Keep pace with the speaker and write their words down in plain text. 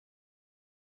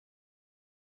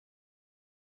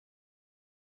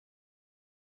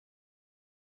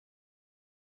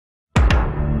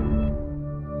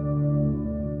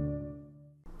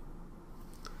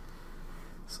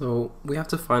So we have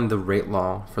to find the rate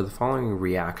law for the following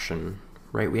reaction,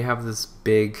 right? We have this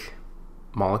big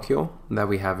molecule that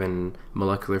we have in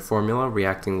molecular formula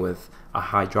reacting with a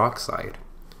hydroxide,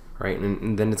 right?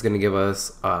 And then it's going to give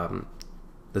us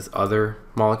this other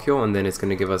molecule, and then it's going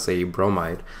to give us a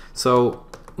bromide. So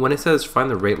when it says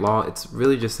find the rate law, it's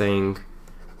really just saying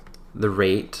the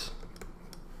rate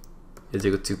is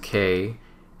equal to K,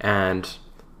 and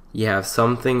you have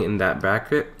something in that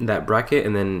bracket,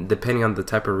 and then depending on the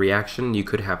type of reaction, you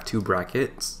could have two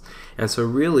brackets. And so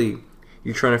really,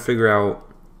 you're trying to figure out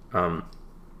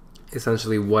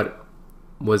essentially what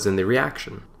was in the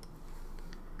reaction.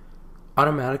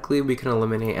 Automatically, we can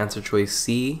eliminate answer choice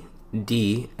C,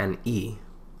 D, and E.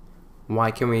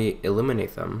 Why can we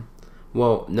eliminate them?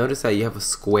 Well, notice that you have a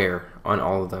square on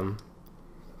all of them.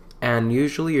 And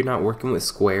usually you're not working with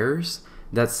squares.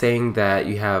 That's saying that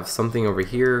you have something over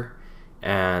here,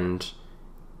 and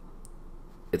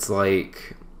it's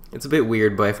like, it's a bit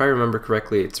weird, but if I remember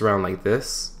correctly, it's around like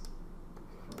this.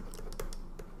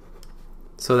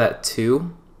 So that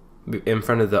 2 in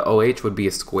front of the OH would be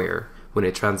a square when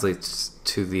it translates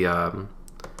to the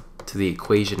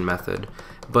equation method.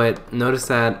 But notice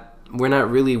that we're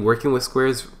not really working with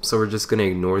squares, so we're just going to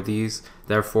ignore these.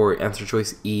 Therefore, answer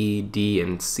choice E, D,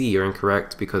 and C are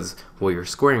incorrect because, well, you're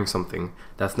squaring something.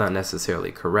 That's not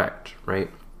necessarily correct,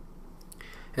 right?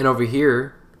 And over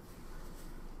here,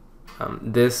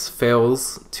 this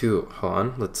fails to, hold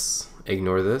on, let's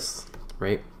ignore this,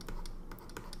 right?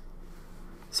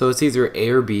 So it's either A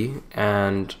or B,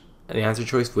 and the answer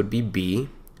choice would be B,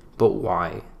 but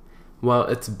why? Well,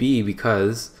 it's B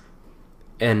because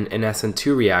in an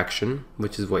SN2 reaction,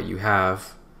 which is what you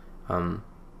have,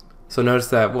 so notice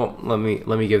that, well, let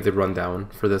me give the rundown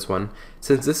for this one.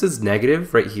 Since this is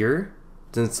negative right here,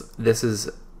 since this is,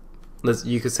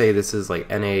 you could say this is like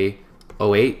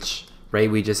NaOH,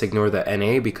 right? We just ignore the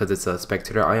Na because it's a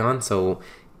spectator ion. So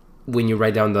when you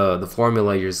write down the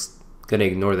formula, you're just gonna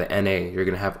ignore the Na. You're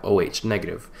gonna have OH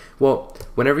negative. Well,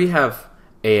 whenever you have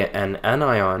an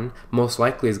anion, most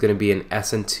likely is gonna be an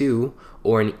SN2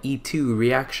 or an E2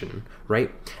 reaction,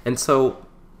 right? And so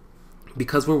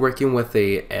because we're working with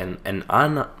an anion,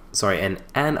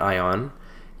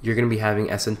 you're going to be having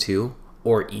SN2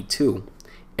 or E2.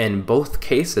 In both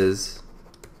cases,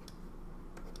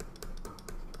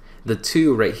 the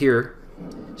 2 right here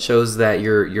shows that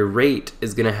your rate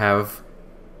is going to have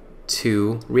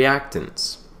 2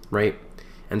 reactants, right?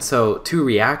 And so 2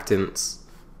 reactants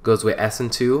goes with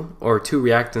SN2, or 2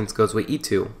 reactants goes with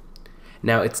E2.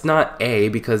 Now it's not A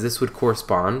because this would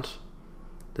correspond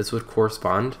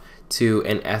to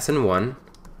an SN1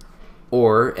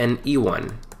 or an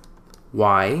E1.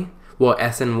 Why? Well,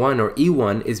 SN1 or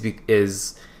E1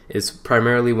 is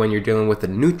primarily when you're dealing with a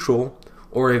neutral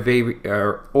or a very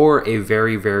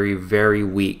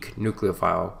weak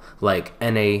nucleophile like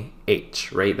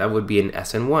NaH, right? That would be an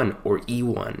SN1 or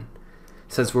E1.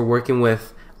 Since we're working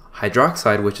with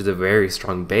hydroxide, which is a very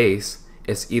strong base,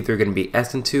 it's either going to be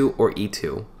SN2 or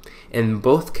E2. In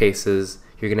both cases,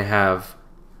 you're going to have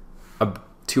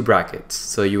 2 brackets.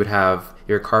 So you would have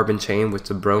your carbon chain, which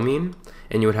is a bromine,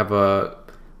 and you would have a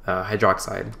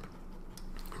hydroxide,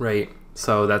 right?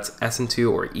 So that's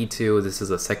SN2 or E2. This is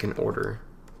a second order.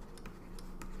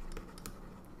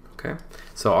 Okay,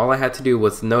 so all I had to do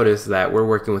was notice that we're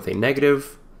working with a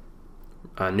negative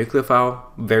nucleophile,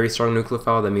 very strong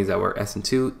nucleophile. That means that we're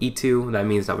SN2, E2. That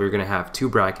means that we're going to have 2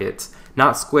 brackets,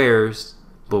 not squares,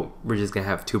 but we're just going to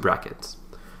have 2 brackets.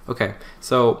 Okay,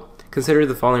 so consider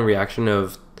the following reaction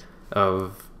of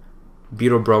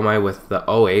butyl bromide with the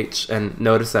OH, and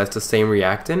notice that it's the same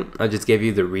reactant. I just gave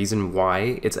you the reason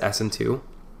why it's SN2,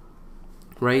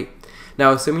 right?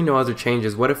 Now, assuming no other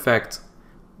changes, what effect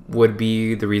would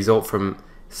be the result from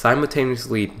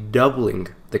simultaneously doubling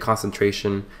the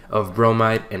concentration of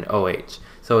bromide and OH?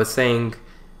 So it's saying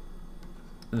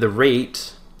the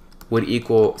rate would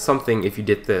equal something if you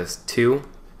did this, 2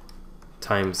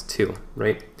 times 2,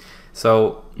 right?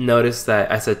 So notice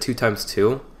that I said 2 times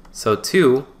 2. So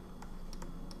 2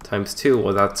 times 2,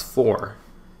 well, that's 4.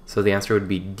 So the answer would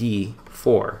be D,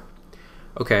 4.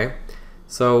 Okay,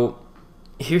 so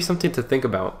here's something to think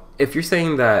about. If you're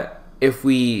saying that if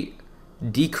we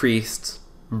decreased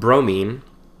bromine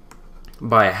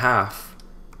by 1/2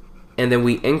 and then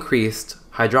we increased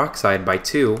hydroxide by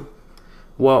 2,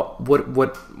 well, what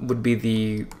would be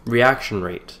the reaction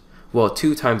rate? Well,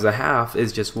 2 times 1/2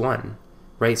 is just 1.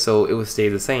 Right, so it would stay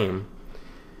the same.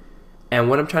 And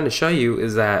what I'm trying to show you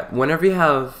is that whenever you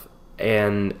have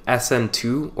an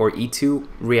SN2 or E2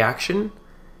 reaction,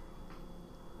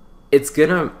 it's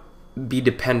gonna be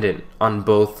dependent on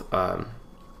both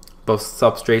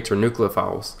substrates or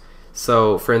nucleophiles.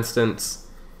 So for instance,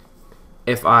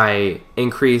 if I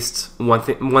increased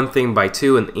one thing by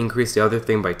 2 and increased the other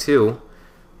thing by 2,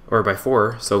 or by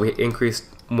 4, so we increased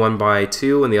one by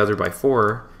 2 and the other by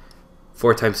 4,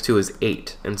 4 times 2 is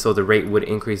 8, and so the rate would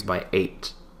increase by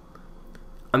 8.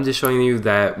 I'm just showing you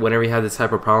that whenever you have this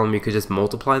type of problem, you could just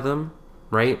multiply them,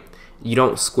 right? You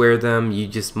don't square them, you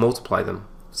just multiply them.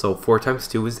 So 4 times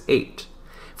 2 is 8.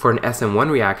 For an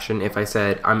SN1 reaction, if I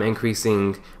said I'm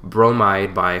increasing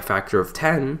bromide by a factor of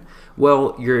 10,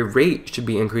 well, your rate should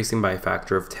be increasing by a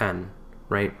factor of 10,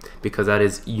 right? Because that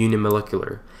is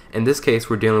unimolecular. In this case,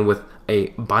 we're dealing with a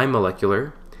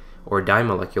bimolecular or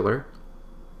dimolecular,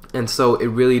 and so it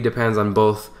really depends on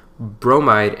both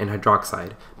bromide and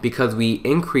hydroxide. Because we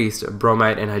increased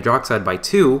bromide and hydroxide by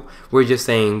 2, we're just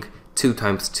saying 2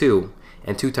 times 2,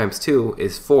 and 2 times 2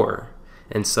 is 4,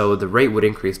 and so the rate would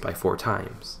increase by 4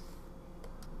 times.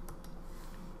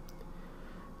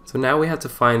 So now we have to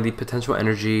find the potential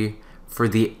energy for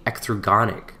the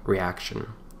exergonic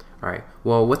reaction. Alright,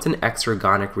 well, what's an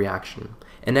exergonic reaction?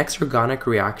 An exergonic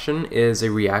reaction is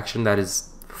a reaction that is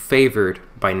favored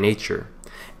by nature.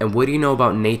 And what do you know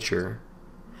about nature?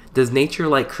 Does nature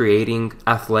like creating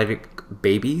athletic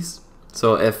babies?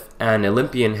 So if an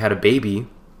Olympian had a baby,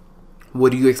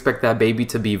 would you expect that baby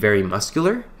to be very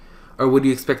muscular? Or would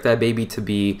you expect that baby to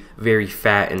be very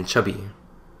fat and chubby?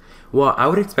 Well, I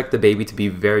would expect the baby to be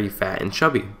very fat and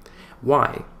chubby.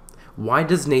 Why? Why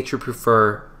does nature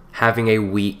prefer having a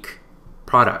weak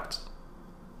product?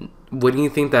 Wouldn't you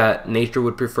think that nature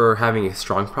would prefer having a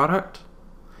strong product?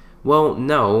 Well,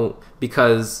 no,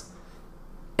 because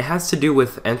it has to do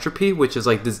with entropy, which is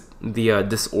like the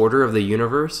disorder of the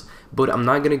universe, but I'm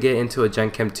not going to get into a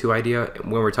Gen Chem 2 idea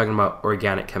when we're talking about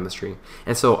organic chemistry.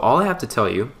 And so all I have to tell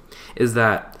you is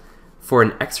that for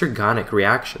an exergonic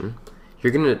reaction,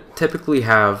 you're going to typically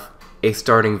have a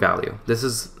starting value. This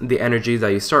is the energy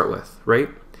that you start with, right?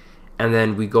 And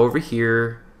then we go over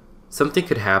here, something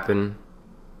could happen.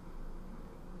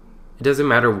 It doesn't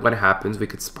matter what happens, we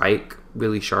could spike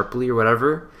really sharply or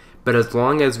whatever, but as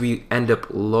long as we end up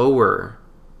lower,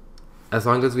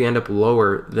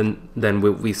 than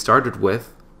what we started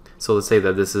with, so let's say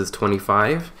that this is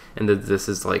 25 and that this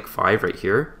is like 5 right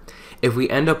here, if we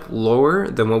end up lower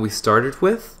than what we started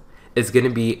with, it's going to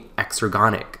be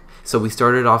exergonic. So we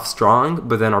started off strong,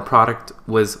 but then our product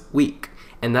was weak,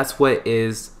 and that's what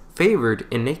is favored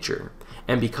in nature.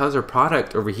 And because our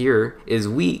product over here is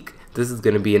weak, this is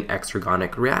going to be an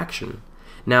exergonic reaction.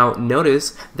 Now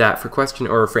notice that for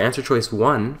answer choice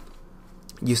 1,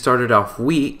 you started off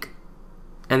weak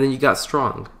and then you got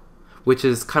strong, which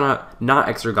is kind of not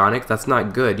exergonic. That's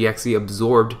not good. You actually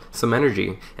absorbed some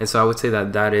energy, and so I would say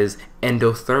that that is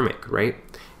endothermic, right?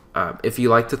 If you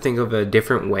like to think of a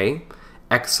different way,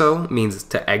 exo means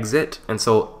to exit, and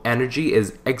so energy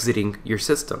is exiting your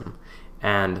system.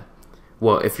 And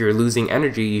well, if you're losing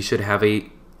energy, you should have a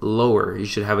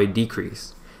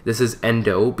decrease. This is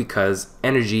endo because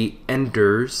energy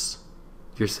enters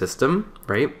your system,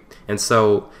 right? And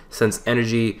so since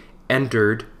energy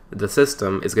entered the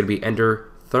system, it's going to be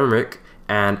endothermic,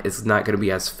 and it's not going to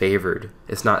be as favored.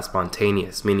 It's not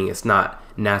spontaneous, meaning it's not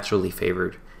naturally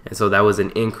favored. And so that was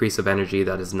an increase of energy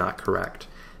that is not correct.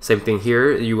 Same thing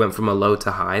here, you went from a low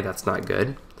to high, that's not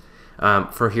good.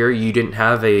 For here, you didn't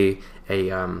have an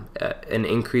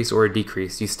increase or a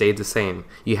decrease, you stayed the same.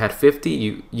 You had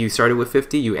 50, you started with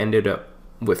 50, you ended up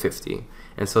with 50.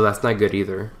 And so that's not good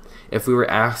either. If we were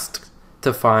asked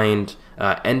to find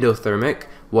endothermic,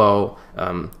 well,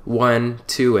 1,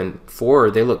 2, and 4,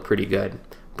 they look pretty good.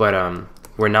 But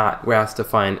we're not. We're asked to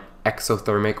find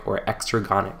exothermic or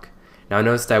exergonic. Now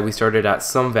notice that we started at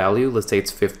some value, let's say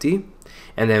it's 50,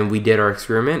 and then we did our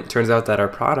experiment. Turns out that our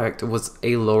product was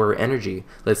a lower energy.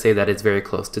 Let's say that it's very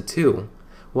close to 2.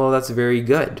 Well, that's very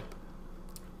good.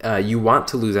 You want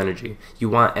to lose energy. You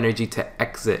want energy to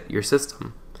exit your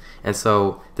system. And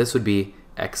so this would be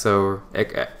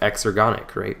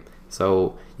exergonic, right?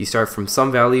 So you start from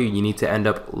some value, you need to end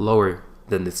up lower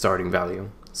than the starting value.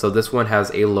 So this one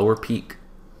has a lower peak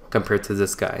compared to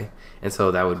this guy. And so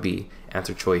that would be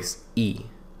answer choice E.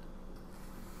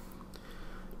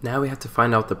 Now we have to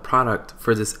find out the product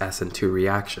for this SN2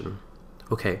 reaction.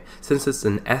 Okay, since it's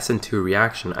an SN2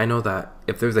 reaction, I know that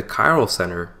if there's a chiral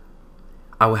center,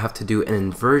 I will have to do an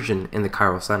inversion in the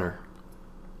chiral center.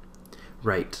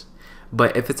 Right.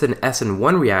 But if it's an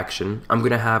SN1 reaction, I'm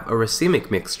going to have a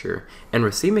racemic mixture. And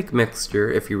racemic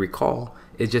mixture, if you recall,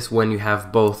 is just when you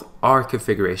have both R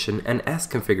configuration and S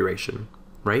configuration,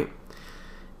 right?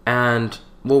 And,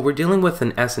 well, we're dealing with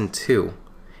an SN2,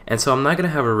 and so I'm not going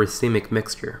to have a racemic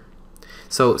mixture.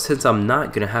 So since I'm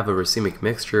not going to have a racemic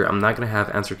mixture, I'm not going to have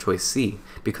answer choice C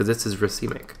because this is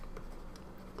racemic.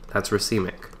 That's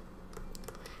racemic.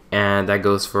 And that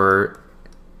goes for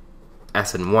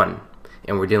SN1.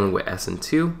 And we're dealing with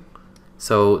SN2.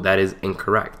 So that is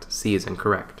incorrect. C is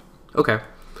incorrect. Okay.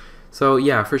 So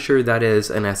yeah, for sure that is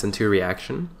an SN2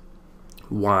 reaction.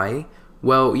 Why?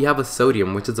 Well, you have a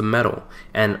sodium, which is a metal.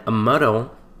 And a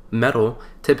metal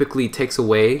typically takes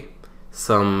away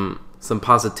some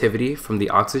positivity from the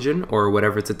oxygen or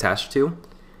whatever it's attached to,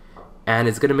 and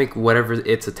it's going to make whatever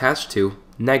it's attached to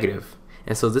negative.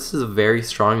 And so this is a very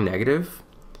strong negative,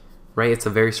 right? It's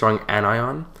a very strong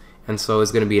anion, and so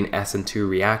it's going to be an SN2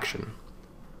 reaction.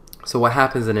 So what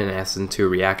happens in an SN2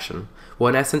 reaction?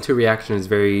 Well, an SN2 reaction is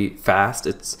very fast.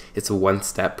 It's a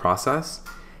one-step process,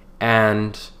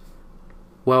 and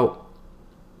well,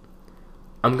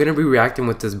 I'm going to be reacting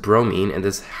with this bromine and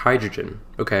this hydrogen,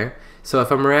 okay? So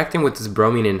if I'm reacting with this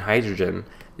bromine and hydrogen,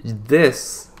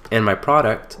 this and my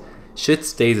product should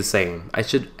stay the same. I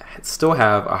should still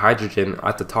have a hydrogen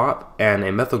at the top and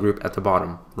a methyl group at the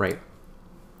bottom, right?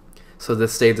 So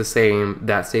this stays the same,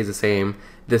 that stays the same.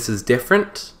 This is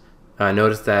different.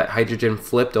 Notice that hydrogen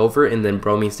flipped over and then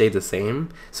bromine stayed the same.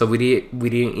 So we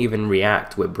didn't even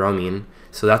react with bromine.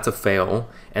 So that's a fail.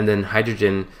 And then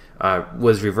hydrogen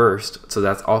was reversed. So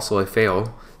that's also a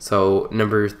fail. So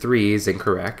number 3 is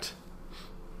incorrect.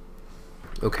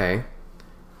 Okay,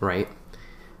 right.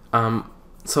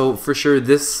 So for sure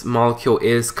this molecule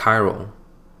is chiral.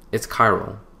 It's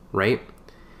chiral, right?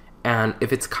 And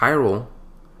if it's chiral,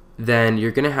 then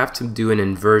you're gonna have to do an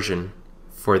inversion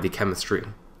for the chemistry.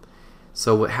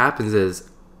 So what happens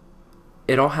is,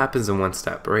 it all happens in one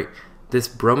step, right? This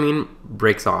bromine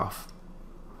breaks off,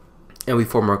 and we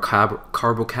form our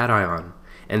carbocation.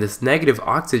 And this negative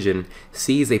oxygen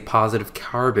sees a positive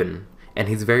carbon, and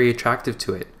he's very attractive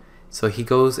to it. So he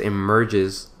goes and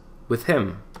merges with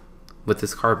him, with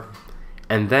this carbon.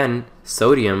 And then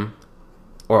sodium,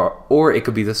 or it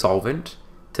could be the solvent.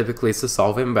 Typically it's the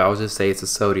solvent, but I'll just say it's a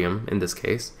sodium in this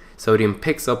case. Sodium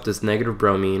picks up this negative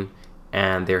bromine,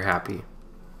 and they're happy.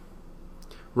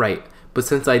 Right, but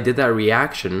since I did that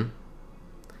reaction,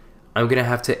 I'm gonna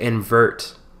have to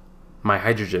invert my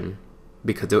hydrogen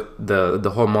because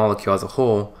the whole molecule as a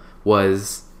whole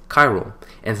was chiral.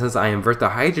 And since I invert the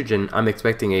hydrogen, I'm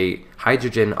expecting a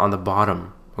hydrogen on the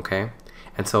bottom, okay?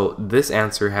 And so this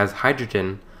answer has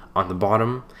hydrogen on the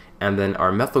bottom, and then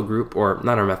our methyl group, or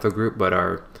not our methyl group, but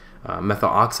our methyl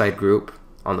oxide group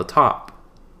on the top,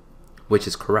 which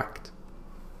is correct.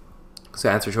 So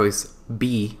answer choice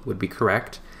B would be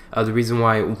correct. The reason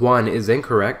why 1 is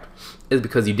incorrect is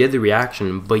because you did the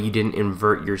reaction, but you didn't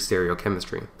invert your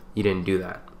stereochemistry. You didn't do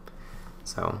that.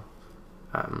 So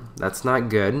that's not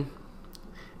good.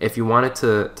 If you wanted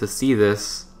to see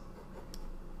this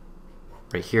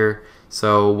right here,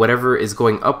 so whatever is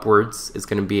going upwards is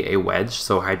going to be a wedge.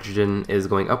 So hydrogen is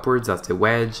going upwards, that's a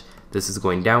wedge. This is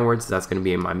going downwards, that's going to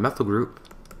be in my methyl group.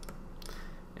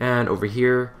 And over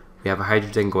here, we have a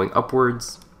hydrogen going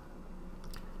upwards,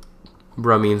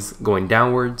 bromine's going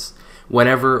downwards.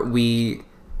 Whenever we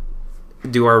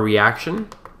do our reaction,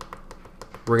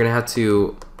 we're going to have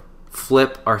to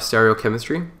flip our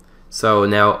stereochemistry. So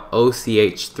now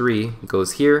OCH3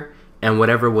 goes here, and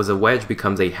whatever was a wedge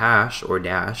becomes a hash or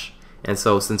dash. And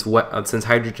so since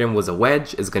hydrogen was a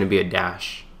wedge, it's going to be a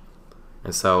dash.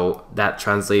 And so that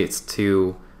translates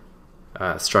to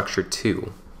structure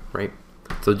 2, right?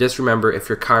 So just remember, if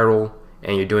you're chiral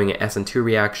and you're doing an SN2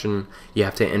 reaction, you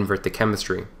have to invert the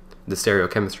chemistry, the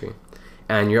stereochemistry.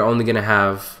 And you're only going to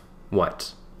have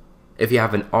what? If you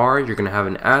have an R, you're going to have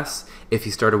an S. If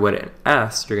you started with an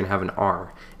S, you're going to have an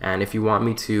R. And if you want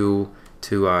me to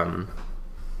do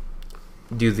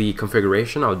the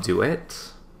configuration, I'll do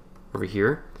it over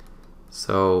here.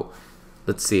 So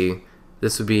let's see.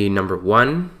 This would be number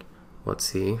 1. Let's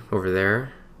see over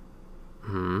there.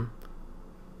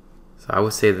 So I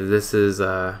would say that this is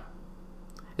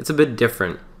it's a bit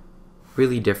different,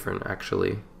 really different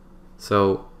actually.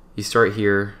 So you start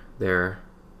here, there.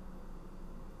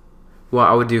 Well,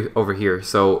 I would do over here.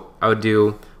 So I would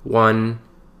do 1,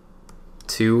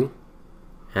 2,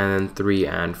 and then 3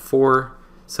 and 4.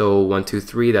 So 1, 2,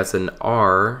 3, that's an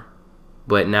R,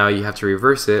 but now you have to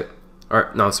reverse it.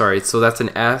 Or no, sorry. So that's an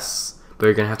S, but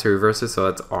you're gonna have to reverse it. So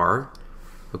that's R.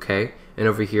 Okay. And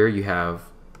over here you have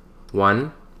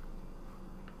 1.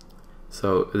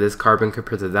 So this carbon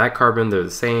compared to that carbon, they're the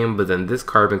same, but then this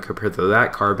carbon compared to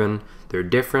that carbon, they're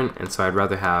different, and so I'd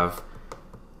rather have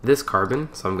this carbon,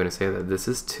 so I'm going to say that this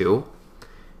is 2.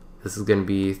 This is going to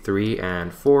be 3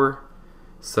 and 4.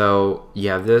 So you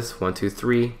have this, 1, 2,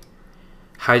 3.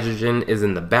 Hydrogen is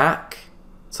in the back,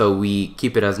 So we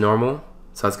keep it as normal.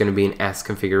 So it's going to be an S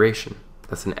configuration.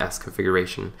 That's an S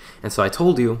configuration. And so I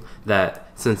told you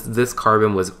that since this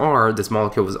carbon was R, this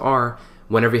molecule was R,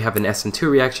 whenever you have an SN2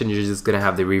 reaction, you're just going to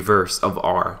have the reverse of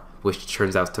R, which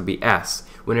turns out to be S.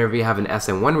 Whenever you have an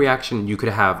SN1 reaction, you could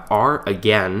have R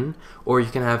again, or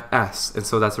you can have S. And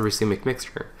so that's a racemic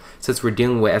mixture. Since we're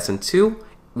dealing with SN2,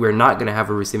 we're not going to have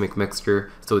a racemic mixture,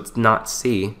 so it's not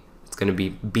C, it's going to be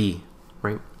B,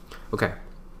 right? Okay.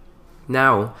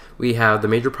 Now we have the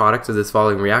major product of this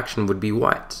following reaction would be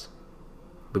what?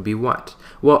 Would be what?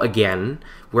 Well, again,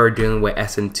 we're dealing with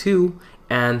SN2,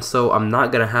 and so I'm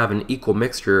not going to have an equal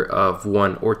mixture of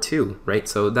 1 or 2, right?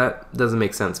 So that doesn't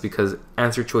make sense because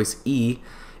answer choice E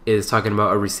is talking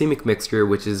about a racemic mixture,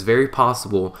 which is very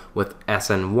possible with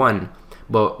SN1.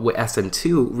 But with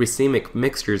SN2, racemic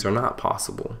mixtures are not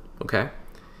possible, okay?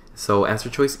 So answer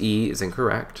choice E is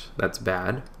incorrect. That's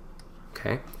bad,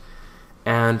 okay?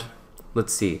 And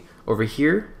let's see. Over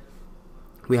here,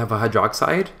 we have a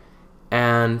hydroxide,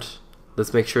 and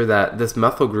let's make sure that this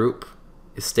methyl group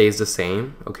stays the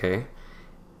same, okay?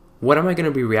 What am I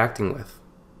going to be reacting with?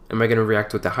 Am I going to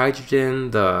react with the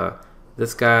hydrogen,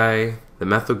 this guy, the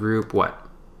methyl group, what?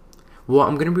 Well,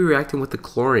 I'm going to be reacting with the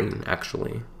chlorine,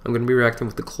 actually. I'm going to be reacting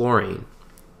with the chlorine,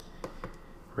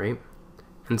 right?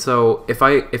 And so if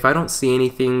I don't see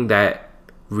anything that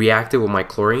reacted with my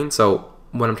chlorine, so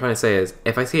what I'm trying to say is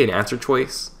if I see an answer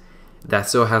choice that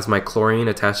still has my chlorine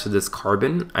attached to this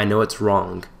carbon, I know it's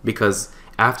wrong because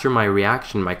after my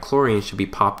reaction, my chlorine should be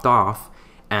popped off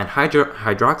and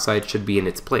hydroxide should be in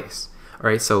its place. All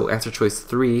right, so answer choice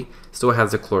 3 still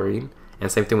has the chlorine,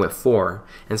 and same thing with 4.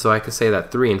 And so I could say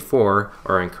that 3 and 4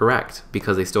 are incorrect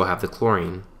because they still have the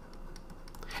chlorine.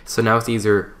 So now it's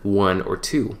either 1 or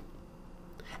 2.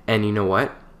 And you know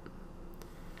what?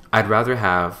 I'd rather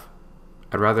have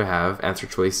answer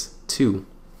choice 2.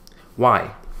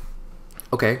 Why?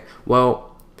 Okay,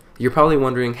 well, you're probably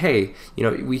wondering, hey, you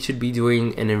know, we should be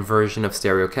doing an inversion of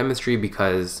stereochemistry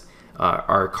because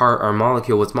our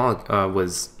molecule was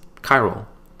chiral.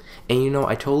 And you know,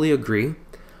 I totally agree.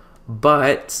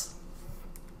 But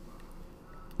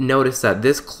notice that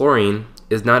this chlorine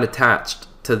is not attached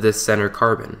to this center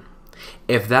carbon.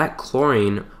 If that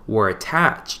chlorine were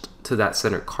attached to that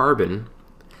center carbon,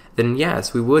 then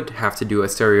yes, we would have to do a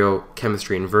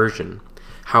stereochemistry inversion.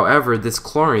 However, this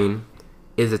chlorine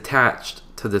is attached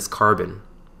to this carbon,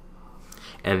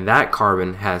 and that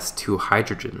carbon has 2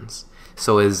 hydrogens.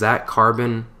 So is that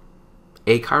carbon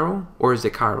achiral or is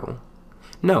it chiral?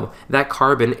 No, that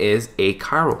carbon is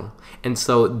achiral. And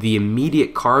so the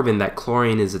immediate carbon that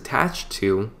chlorine is attached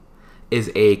to is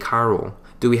achiral.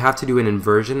 Do we have to do an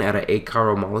inversion at an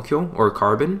achiral molecule or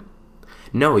carbon?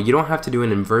 No, you don't have to do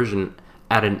an inversion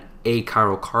at an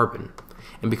achiral carbon.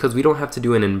 And because we don't have to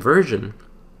do an inversion,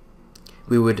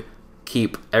 we would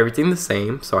keep everything the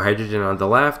same. So hydrogen on the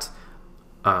left,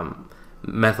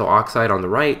 methyl oxide on the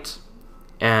right,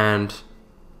 and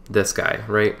this guy,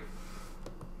 right,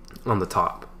 on the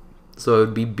top. So it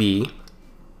would be B.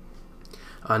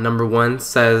 Number 1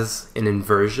 says an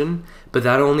inversion, but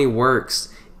that only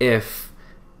works if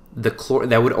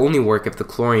that would only work if the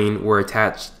chlorine were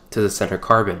attached to the center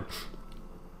carbon.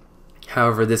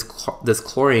 However, this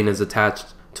chlorine is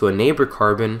attached to a neighbor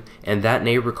carbon, and that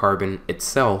neighbor carbon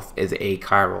itself is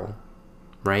achiral,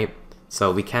 right?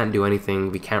 So we can't do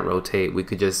anything, we can't rotate, we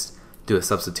could just do a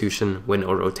substitution with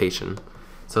no rotation.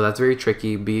 So that's very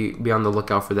tricky. Be on the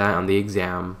lookout for that on the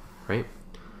exam, right?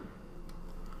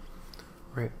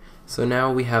 Right. So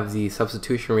now we have the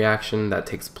substitution reaction that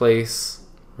takes place,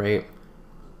 right,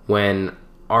 when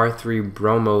R3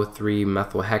 bromo 3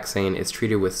 methylhexane is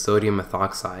treated with sodium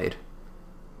methoxide.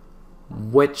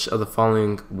 Which of the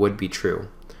following would be true?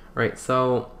 Right.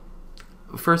 So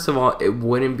first of all, it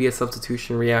wouldn't be a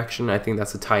substitution reaction. I think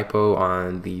that's a typo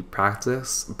on the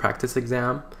practice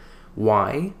exam.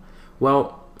 Why?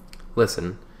 Well,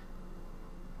 listen,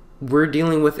 we're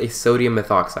dealing with a sodium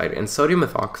methoxide, and sodium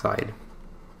methoxide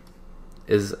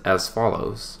is as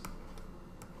follows.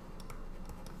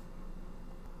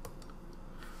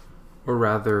 Or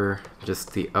rather,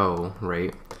 just the O,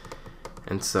 right?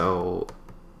 And so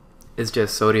it's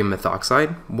just sodium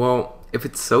methoxide. Well, if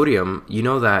it's sodium, you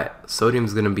know that sodium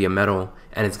is going to be a metal,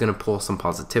 and it's going to pull some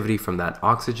positivity from that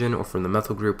oxygen or from the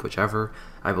methyl group, whichever.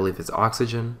 I believe it's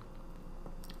oxygen.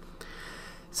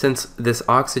 Since this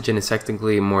oxygen is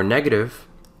technically more negative,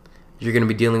 you're going to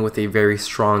be dealing with a very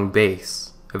strong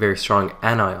base, a very strong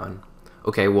anion.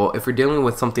 Okay, well, if we're dealing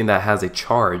with something that has a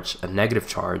charge, a negative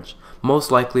charge,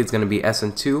 most likely it's going to be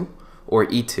SN2 or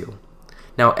E2.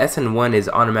 Now, SN1 is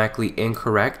automatically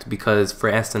incorrect because for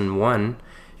SN1,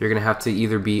 you're going to have to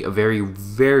either be a very,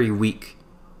 very weak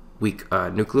weak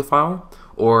nucleophile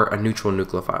or a neutral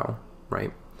nucleophile,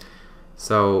 right?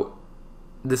 So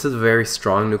this is a very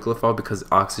strong nucleophile because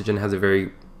oxygen has a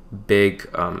very big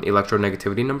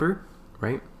electronegativity number,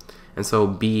 right? And so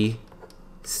B,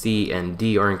 C, and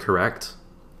D are incorrect.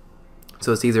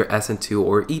 So it's either SN2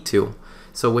 or E2.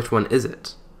 So which one is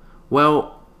it?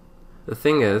 Well, the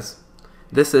thing is,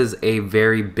 this is a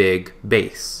very big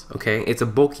base, okay? It's a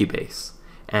bulky base.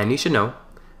 And you should know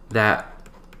that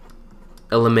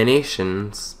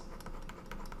eliminations,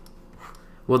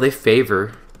 well, they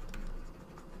favor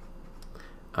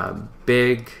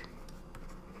big,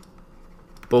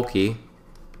 bulky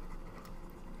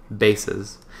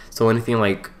bases. So anything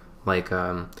like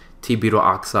T-butyl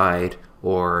oxide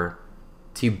or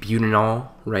T-butanol,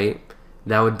 right?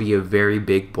 That would be a very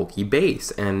big, bulky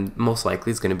base, and most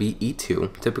likely it's going to be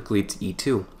E2. Typically, it's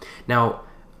E2. Now,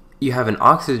 you have an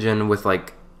oxygen with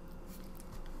like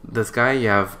this guy. You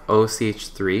have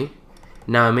OCH3.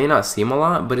 Now, it may not seem a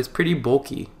lot, but it's pretty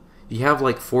bulky. You have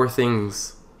like 4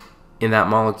 things in that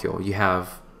molecule. You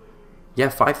have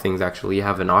 5 things actually. You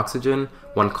have an oxygen,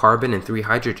 1 carbon, and 3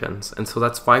 hydrogens, and so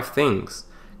that's 5 things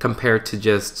compared to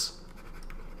just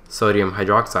sodium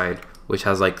hydroxide, which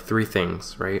has like 3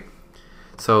 things, right?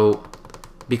 So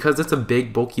because it's a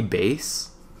big bulky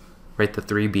base, right, the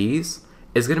 3 B's,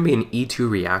 it's going to be an E2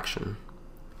 reaction.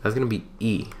 That's going to be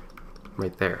E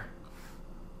right there.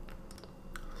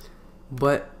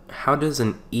 But how does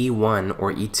an E1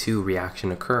 or E2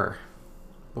 reaction occur?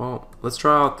 Well, let's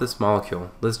draw out this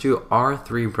molecule. Let's do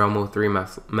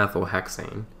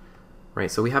R3-bromo-3-methyl-hexane. Right,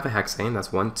 so we have a hexane,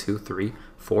 that's 1, 2, 3,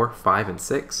 4, 5, and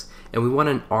 6, and we want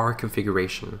an R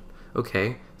configuration.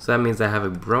 Okay, so that means I have a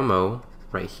bromo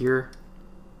right here,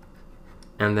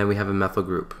 and then we have a methyl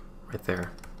group right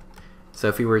there. So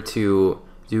if we were to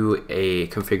do a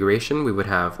configuration, we would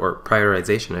have, or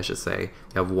prioritization I should say,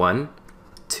 we have 1,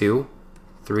 2,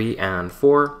 3, and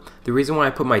 4. The reason why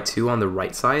I put my 2 on the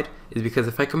right side is because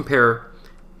if I compare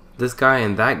this guy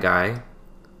and that guy,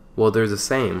 well, they're the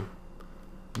same.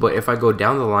 But if I go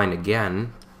down the line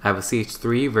again, I have a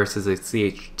CH3 versus a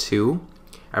CH2.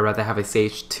 I'd rather have a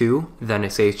CH2 than a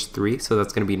CH3, so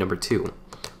that's going to be number 2,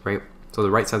 right? So the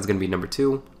right side is going to be number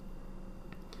 2.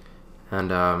 And,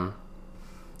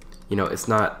 you know, it's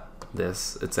not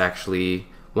this. It's actually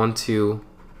 1, 2,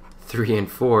 3,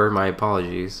 and 4. My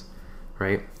apologies,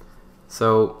 right?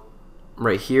 So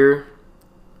right here,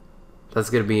 that's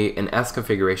going to be an S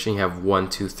configuration. You have 1,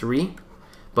 2, 3.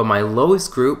 But my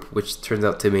lowest group, which turns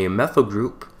out to be a methyl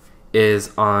group,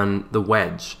 is on the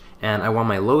wedge. And I want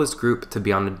my lowest group to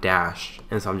be on the dash.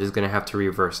 And so I'm just going to have to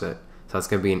reverse it. So that's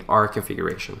going to be an R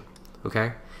configuration.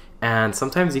 Okay? And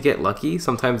sometimes you get lucky.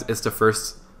 Sometimes it's the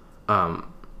first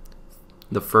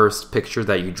picture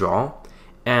that you draw.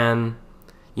 And,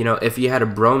 you know, if you had a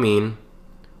bromine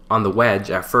on the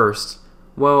wedge at first,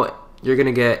 well, you're going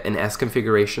to get an S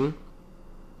configuration,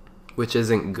 which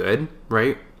isn't good,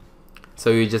 right? So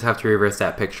you just have to reverse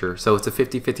that picture. So it's a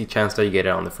 50-50 chance that you get it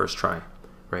on the first try,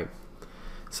 right?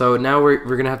 So now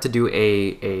we're gonna have to do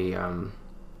a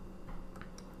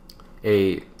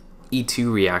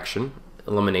E2 reaction,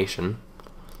 elimination.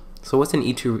 So what's an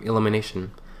E2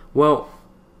 elimination? Well,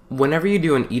 whenever you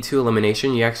do an E2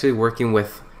 elimination, you're actually working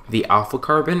with the alpha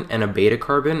carbon and a beta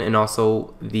carbon and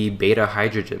also the beta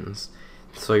hydrogens.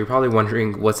 So you're probably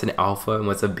wondering what's an alpha and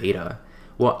what's a beta.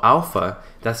 Well, alpha,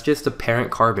 that's just a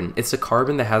parent carbon. It's a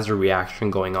carbon that has a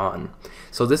reaction going on.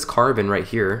 So this carbon right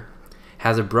here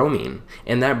has a bromine,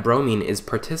 and that bromine is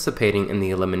participating in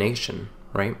the elimination,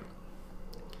 right?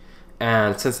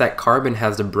 And since that carbon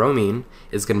has the bromine,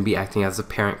 it's going to be acting as a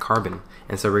parent carbon.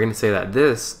 And so we're going to say that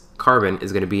this carbon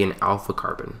is going to be an alpha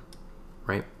carbon,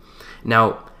 right?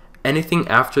 Now, anything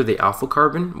after the alpha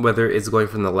carbon, whether it's going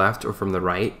from the left or from the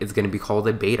right, is going to be called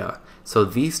a beta. So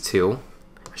these two,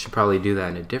 I should probably do that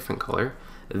in a different color.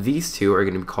 These two are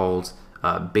going to be called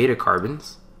beta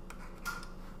carbons.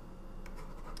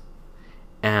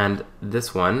 And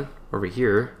this one over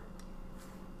here,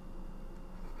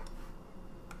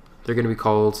 they're going to be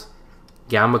called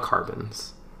gamma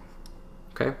carbons.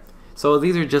 Okay? So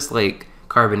these are just like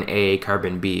carbon A,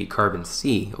 carbon B, carbon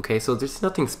C. Okay? So there's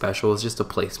nothing special. It's just a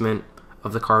placement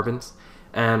of the carbons.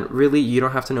 And really, you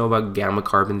don't have to know about gamma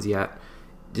carbons yet.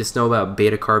 Just know about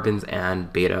beta carbons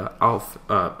and beta alpha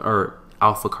or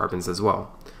alpha carbons as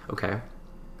well. Okay,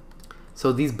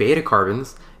 so these beta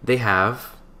carbons, they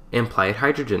have implied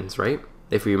hydrogens, right?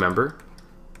 If you remember.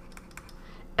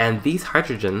 And these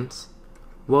hydrogens,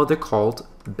 well, they're called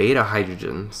beta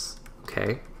hydrogens.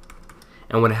 Okay,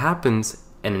 and what happens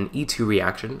in an E2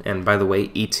 reaction, and by the way,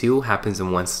 E2 happens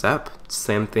in one step,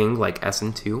 same thing like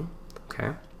SN2.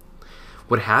 Okay,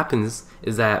 what happens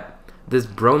is that this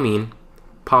bromine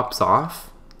pops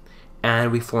off and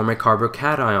we form a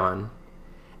carbocation.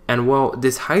 And well,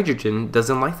 this hydrogen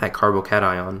doesn't like that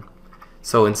carbocation.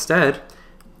 So instead,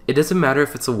 it doesn't matter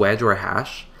if it's a wedge or a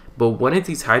hash, but one of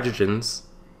these hydrogens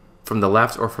from the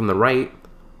left or from the right,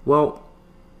 well,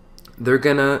 they're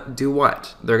gonna do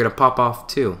what? They're gonna pop off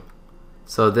too.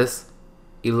 So this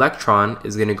electron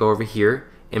is gonna go over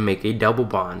here and make a double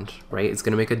bond, right? It's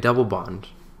gonna make a double bond.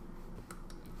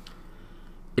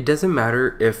 It doesn't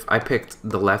matter if I picked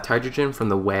the left hydrogen from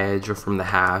the wedge or from the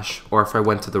hash, or if I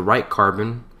went to the right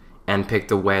carbon and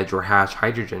picked a wedge or hash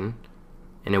hydrogen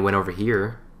and it went over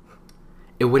here.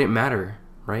 It wouldn't matter,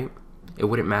 right? It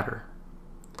wouldn't matter.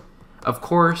 Of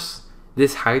course,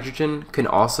 this hydrogen can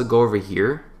also go over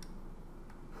here,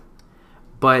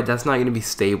 but that's not going to be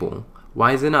stable.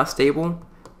 Why is it not stable?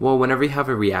 Well, whenever you have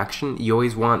a reaction, you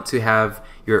always want to have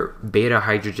your beta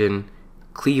hydrogen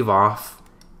cleave off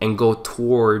and go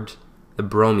toward the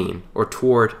bromine or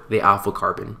toward the alpha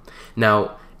carbon.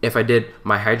 Now, if I did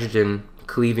my hydrogen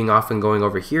cleaving off and going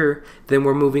over here, then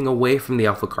we're moving away from the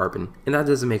alpha carbon, and that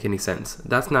doesn't make any sense.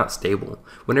 That's not stable.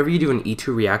 Whenever you do an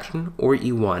E2 reaction or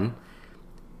E1,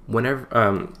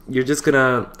 whenever you're just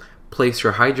gonna place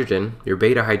your hydrogen, your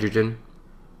beta hydrogen,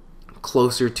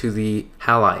 closer to the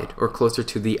halide or closer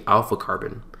to the alpha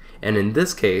carbon. And in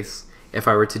this case, if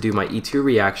I were to do my E2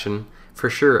 reaction, for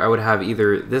sure I would have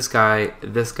either this guy,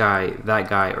 that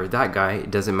guy, or that guy.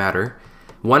 It doesn't matter.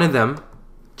 One of them,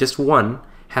 just one,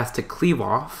 has to cleave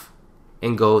off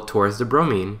and go towards the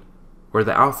bromine or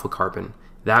the alpha carbon.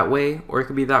 That way, or it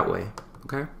could be that way,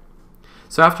 okay?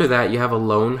 So after that, you have a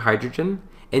lone hydrogen,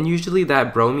 and usually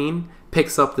that bromine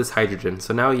picks up this hydrogen.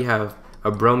 So now you have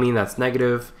a bromine that's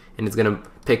negative, and it's gonna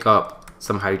pick up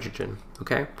some hydrogen,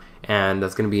 okay? And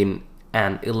that's gonna be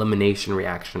an elimination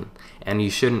reaction. And you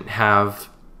shouldn't have,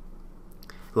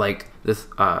 like, this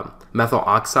methyl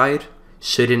oxide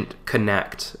shouldn't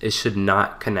connect. It should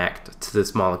not connect to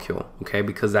this molecule, okay?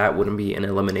 Because that wouldn't be an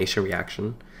elimination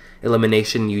reaction.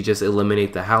 Elimination, you just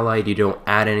eliminate the halide, you don't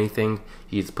add anything,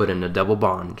 you just put in a double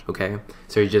bond, okay?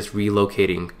 So you're just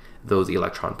relocating those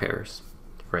electron pairs,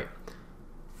 right?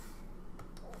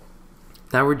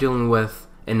 Now we're dealing with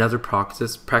another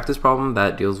practice problem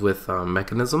that deals with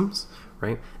mechanisms,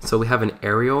 right? So we have an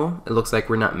aerial. It looks like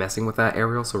we're not messing with that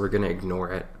aerial, so we're gonna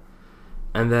ignore it.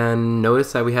 And then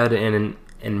notice that we had an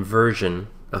inversion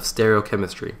of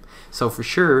stereochemistry. So for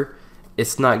sure,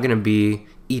 it's not gonna be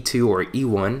E2 or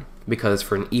E1, because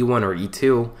for an E1 or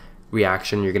E2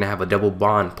 reaction, you're gonna have a double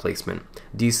bond placement.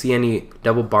 Do you see any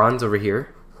double bonds over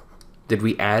here? Did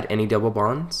we add any double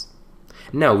bonds?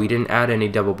 No, we didn't add any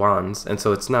double bonds, and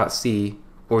so it's not C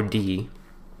or D.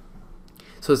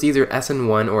 So it's either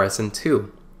SN1 or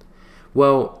SN2.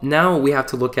 Well, now we have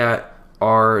to look at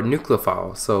our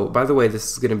nucleophile. So by the way,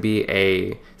 this is going to be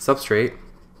a substrate.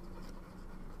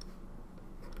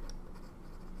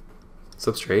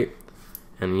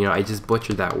 And you know, I just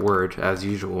butchered that word as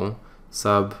usual.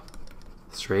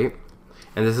 Substrate.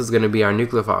 And this is going to be our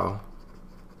nucleophile.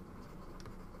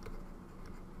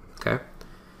 Okay?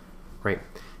 Right.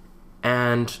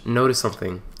 And notice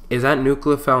something. Is that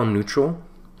nucleophile neutral?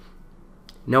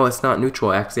 No, it's not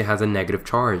neutral. It actually has a negative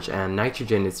charge, and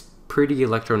nitrogen is pretty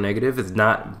electronegative. It's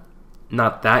not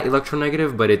that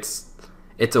electronegative, but it's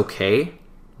okay,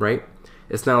 right?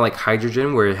 It's not like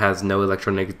hydrogen where it has no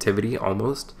electronegativity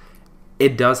almost.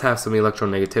 It does have some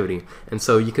electronegativity, and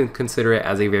so you can consider it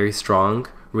as a very strong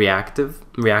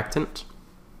reactant,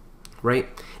 right?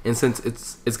 And since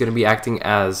it's going to be acting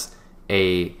as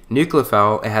a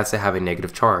nucleophile, it has to have a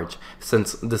negative charge.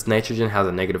 Since this nitrogen has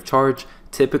a negative charge,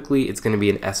 typically it's going to be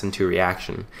an SN2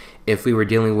 reaction. If we were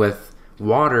dealing with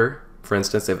water, for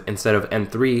instance, if instead of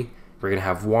N3 we're going to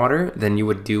have water, then you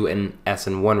would do an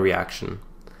SN1 reaction.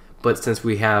 But since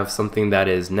we have something that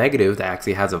is negative, that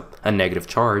actually has a negative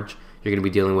charge, you're going to be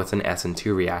dealing with an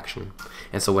SN2 reaction.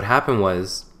 And so what happened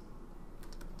was,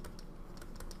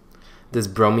 this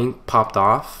bromine popped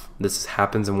off. This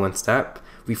happens in one step.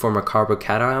 We form a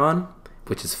carbocation,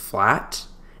 which is flat.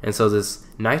 And so this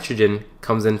nitrogen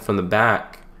comes in from the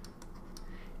back,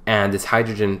 and this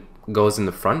hydrogen goes in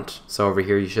the front. So over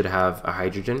here you should have a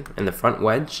hydrogen in the front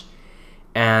wedge,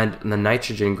 and the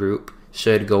nitrogen group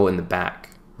should go in the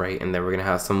back, right? And then we're going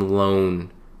to have some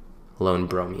lone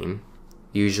bromine,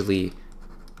 usually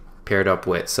paired up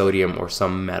with sodium or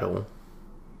some metal.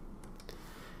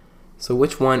 So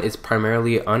which one is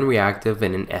primarily unreactive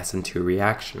in an SN2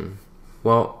 reaction?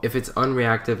 Well, if it's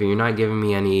unreactive and you're not giving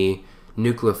me any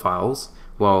nucleophiles,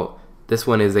 well, this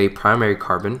one is a primary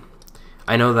carbon.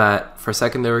 I know that for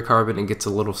secondary carbon it gets a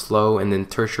little slow, and then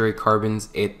tertiary carbons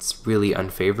it's really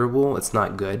unfavorable, it's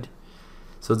not good.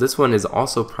 So this one is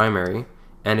also primary,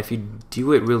 and if you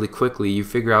do it really quickly you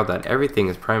figure out that everything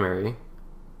is primary,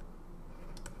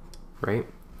 right?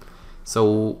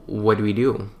 So what do we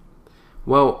do?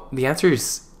 Well, the answer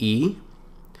is E,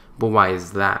 but why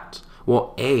is that?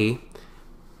 Well, A,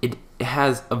 it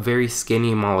has a very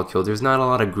skinny molecule. There's not a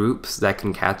lot of groups that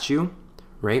can catch you,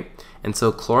 right? And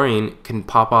so chlorine can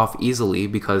pop off easily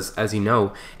because, as you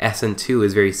know, SN2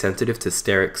 is very sensitive to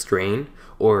steric strain,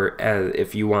 or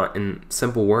if you want in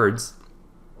simple words,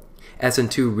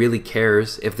 SN2 really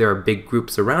cares if there are big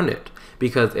groups around it,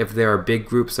 because if there are big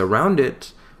groups around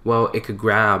it, well, it could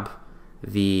grab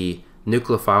the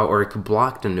nucleophile or it could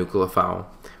block the nucleophile.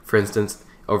 For instance,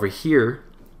 over here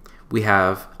we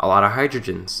have a lot of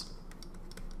hydrogens,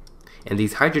 and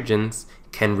these hydrogens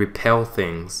can repel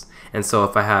things. And so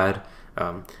if I had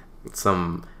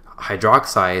some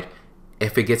hydroxide,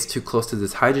 if it gets too close to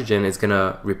this hydrogen, it's going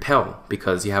to repel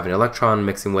because you have an electron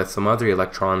mixing with some other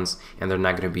electrons and they're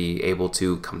not going to be able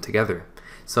to come together.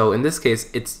 So in this case,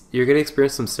 you're going to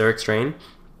experience some steric strain,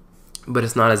 but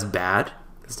it's not as bad.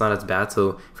 It's not as bad.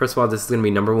 So first of all, this is going to be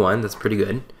number 1. That's pretty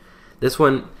good. This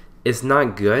one is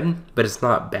not good, but it's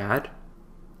not bad.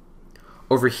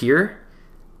 Over here,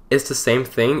 it's the same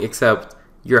thing, except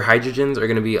your hydrogens are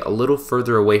going to be a little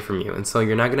further away from you, and so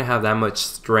you're not going to have that much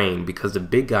strain because the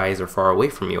big guys are far away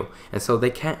from you, and so they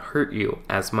can't hurt you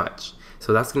as much.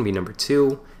 So that's going to be number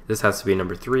 2. This has to be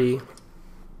number 3.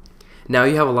 Now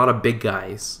you have a lot of big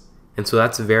guys, and so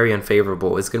that's very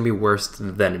unfavorable. It's going to be worse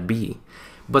than B,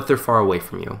 but they're far away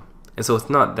from you, and so it's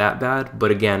not that bad, but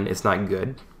again, it's not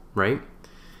good, right?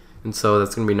 And so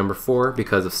that's going to be number 4.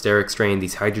 Because of steric strain,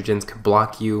 these hydrogens can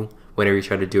block you. Whenever you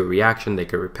try to do a reaction, they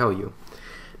could repel you.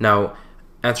 Now,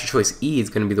 answer choice E is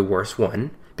going to be the worst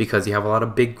one because you have a lot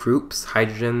of big groups,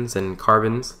 hydrogens and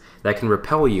carbons, that can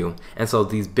repel you. And so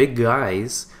these big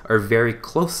guys are very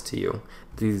close to you.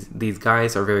 These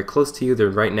guys are very close to you.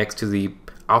 They're right next to the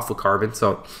alpha carbon.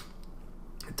 So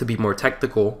to be more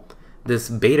technical, this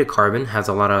beta carbon has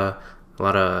a lot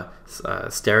of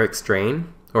steric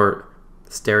strain, or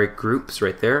steric groups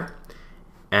right there.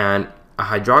 And a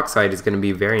hydroxide is going to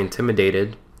be very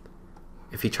intimidated.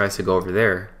 If he tries to go over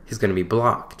there, he's going to be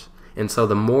blocked. And so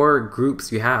the more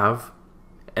groups you have,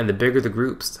 and the bigger the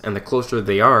groups, and the closer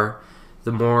they are,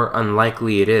 the more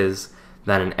unlikely it is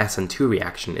that an SN2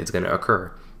 reaction is going to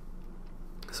occur.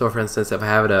 So for instance, if I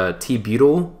have a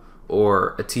T-butyl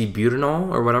or a T-butanol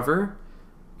or whatever,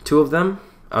 2 of them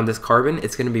on this carbon,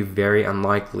 it's going to be very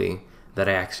unlikely that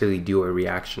I actually do a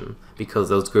reaction because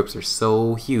those groups are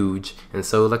so huge and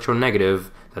so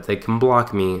electronegative that they can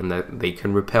block me and that they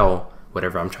can repel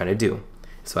whatever I'm trying to do.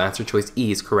 So answer choice E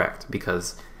is correct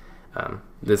because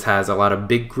this has a lot of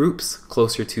big groups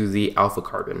closer to the alpha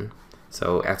carbon.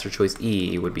 So answer choice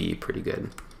E would be pretty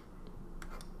good.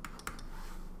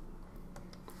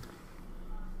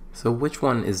 So which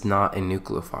one is not a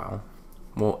nucleophile?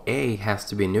 Well, A has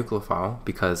to be a nucleophile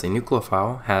because a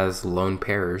nucleophile has lone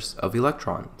pairs of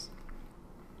electrons,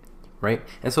 right?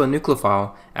 And so a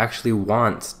nucleophile actually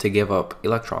wants to give up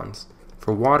electrons.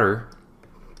 For water,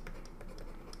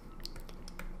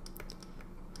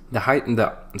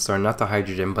 not the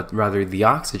hydrogen, but rather the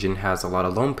oxygen has a lot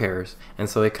of lone pairs, and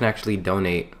so it can actually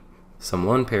donate some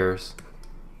lone pairs,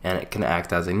 and it can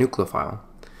act as a nucleophile.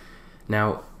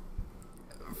 Now,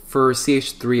 for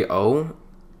CH3O,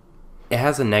 it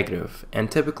has a negative,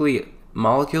 and typically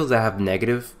molecules that have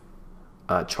negative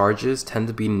charges tend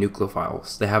to be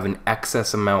nucleophiles. They have an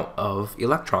excess amount of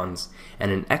electrons,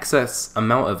 and an excess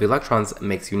amount of electrons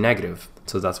makes you negative,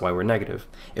 so that's why we're negative.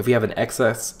 If we have an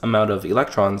excess amount of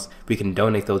electrons, we can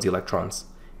donate those electrons,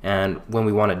 and when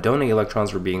we want to donate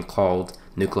electrons, we're being called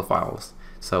nucleophiles.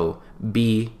 So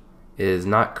B is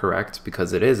not correct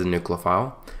because it is a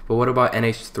nucleophile. But what about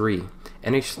NH3?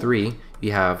 NH3,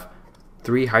 you have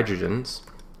 3 hydrogens.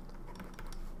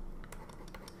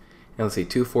 And let's see,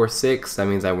 2, 4, 6, that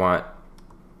means I want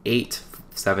 8,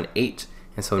 7, 8.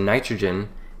 And so nitrogen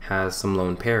has some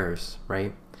lone pairs,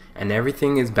 right? And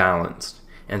everything is balanced.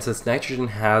 And since nitrogen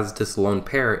has this lone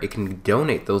pair, it can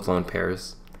donate those lone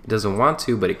pairs. It doesn't want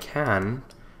to, but it can,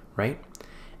 right?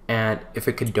 And if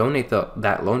it could donate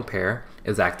that lone pair,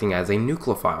 it's acting as a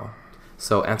nucleophile.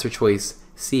 So answer choice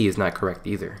C is not correct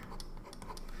either.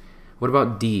 What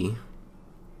about D?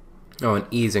 Oh, and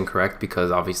E is incorrect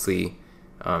because obviously,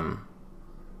 well,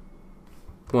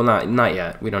 not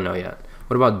yet. We don't know yet.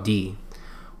 What about D?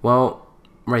 Well,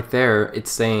 right there,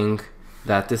 it's saying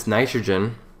that this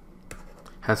nitrogen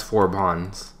has 4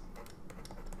 bonds.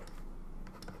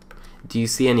 Do you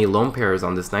see any lone pairs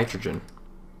on this nitrogen?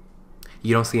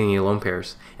 You don't see any lone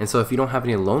pairs. And so if you don't have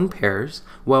any lone pairs,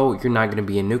 well, you're not going to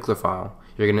be a nucleophile.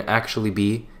 You're going to actually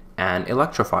be an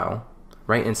electrophile,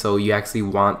 right? And so you actually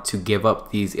want to give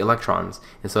up these electrons.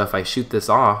 And so if I shoot this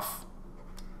off,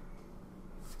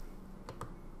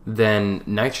 then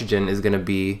nitrogen is going to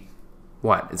be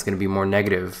what? It's going to be more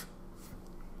negative.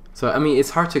 So, I mean,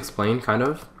 it's hard to explain, kind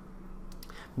of.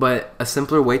 But a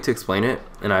simpler way to explain it,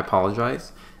 and I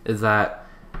apologize, is that,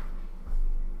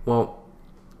 well,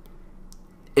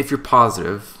 if you're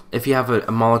positive, if you have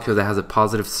a molecule that has a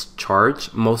positive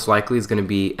charge, most likely it's going to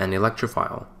be an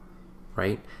electrophile,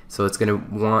 right? So it's going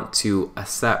to want to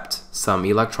accept some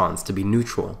electrons to be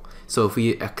neutral. So if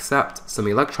we accept some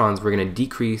electrons, we're going to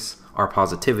decrease our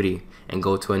positivity and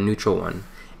go to a neutral one.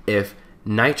 If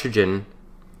nitrogen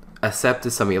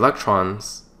accepted some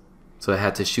electrons, so it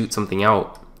had to shoot something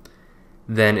out,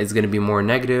 then it's going to be more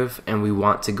negative, and we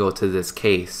want to go to this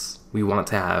case. We want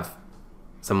to have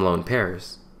some lone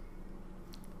pairs,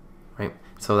 right?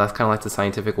 So that's kind of like the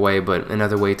scientific way, but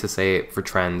another way to say it for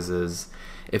trends is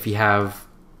if you have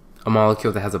a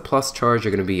molecule that has a plus charge,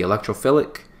 you're going to be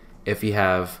electrophilic. If you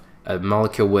have a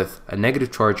molecule with a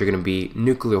negative charge, you're going to be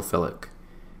nucleophilic.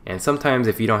 And sometimes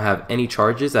if you don't have any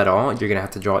charges at all, you're going to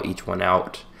have to draw each one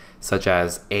out, such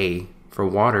as A for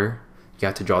water. You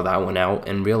have to draw that one out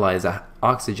and realize that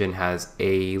oxygen has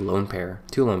a lone pair,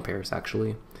 2 lone pairs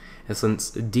actually. And since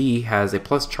D has a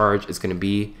plus charge, it's going to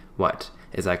be what?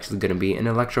 It's actually going to be an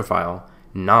electrophile,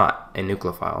 not a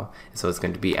nucleophile. So it's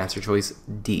going to be answer choice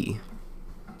D.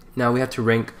 Now we have to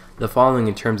rank the following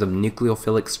in terms of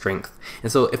nucleophilic strength.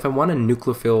 And so if I want a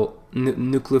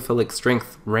nucleophilic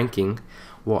strength ranking,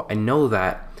 well, I know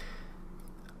that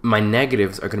my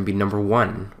negatives are going to be number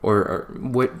 1, or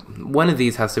one of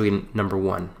these has to be number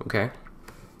 1, okay?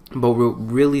 But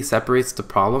what really separates the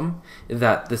problem is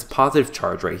that this positive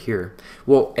charge right here,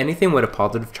 well, anything with a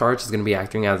positive charge is going to be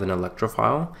acting as an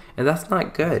electrophile, and that's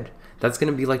not good. That's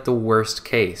going to be like the worst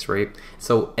case, right?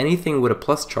 So anything with a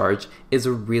plus charge is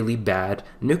a really bad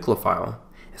nucleophile.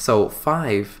 So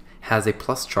 5 has a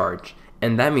plus charge,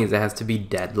 and that means it has to be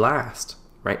dead last,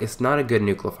 right? It's not a good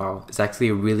nucleophile. It's actually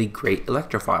a really great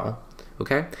electrophile,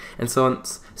 okay? And so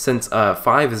since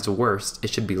 5 is the worst, it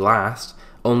should be last.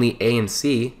 Only A and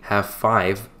C have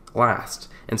 5 last.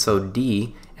 And so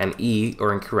D and E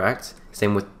are incorrect.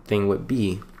 Same thing with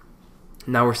B.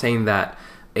 Now we're saying that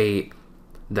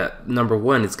that number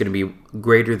 1 is going to be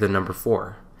greater than number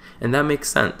 4. And that makes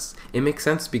sense. It makes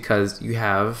sense because you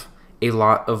have a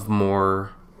lot of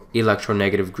more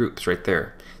electronegative groups right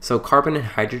there. So carbon and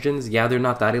hydrogens, yeah, they're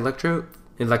not that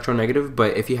electronegative,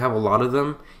 but if you have a lot of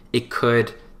them, it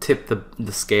could tip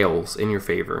the scales in your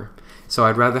favor. So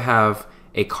I'd rather have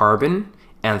a carbon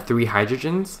and 3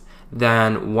 hydrogens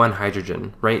than 1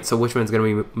 hydrogen, right? So which one's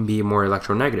going to be more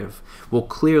electronegative? Well,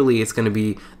 clearly it's going to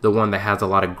be the one that has a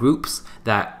lot of groups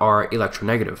that are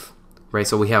electronegative, right?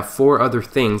 So we have 4 other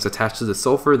things attached to the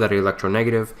sulfur that are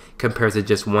electronegative compared to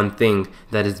just 1 thing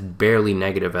that is barely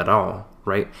negative at all,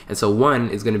 right? And so 1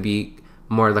 is going to be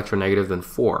more electronegative than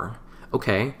 4.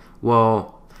 Okay,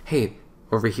 well, hey,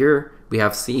 over here we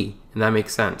have C, and that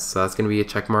makes sense. So that's going to be a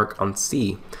check mark on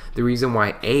C. The reason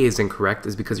why A is incorrect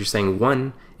is because you're saying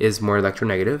 1 is more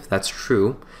electronegative. That's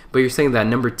true. But you're saying that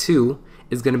number 2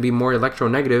 is going to be more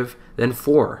electronegative than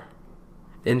 4.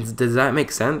 And does that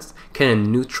make sense? Can a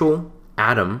neutral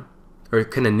atom, or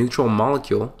can a neutral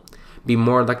molecule be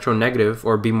more electronegative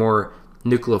or be more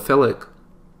nucleophilic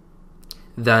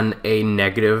than a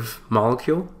negative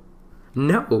molecule?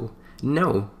 No,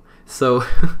 no. So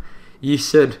you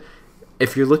should,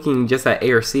 if you're looking just at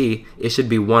A or C, it should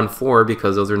be 1, 4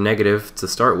 because those are negative to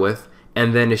start with,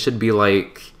 and then it should be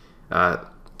like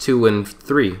 2 and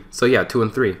 3. So yeah, 2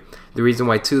 and 3. The reason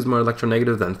why 2 is more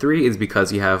electronegative than 3 is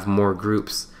because you have more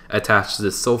groups attached to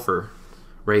this sulfur,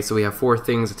 right? So we have 4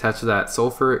 things attached to that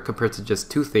sulfur compared to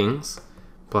just 2 things,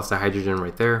 plus the hydrogen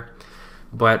right there.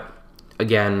 But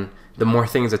again, the more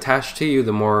things attached to you,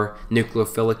 the more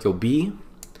nucleophilic you'll be.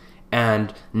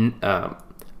 And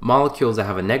molecules that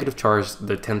have a negative charge,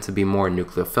 they tend to be more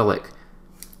nucleophilic.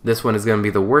 This one is going to be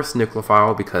the worst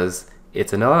nucleophile because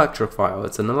it's an electrophile.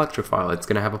 It's an electrophile. It's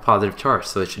going to have a positive charge,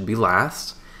 so it should be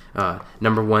last.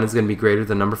 Number 1 is going to be greater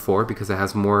than number 4 because it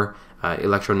has more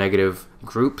electronegative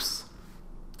groups.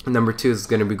 Number 2 is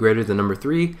going to be greater than number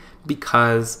 3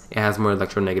 because it has more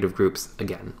electronegative groups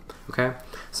again. Okay,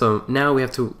 so now we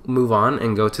have to move on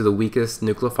and go to the weakest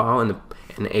nucleophile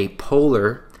in a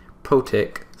polar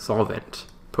protic solvent.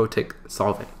 Protic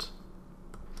solvent.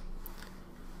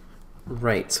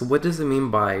 Right, so what does it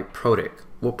mean by protic?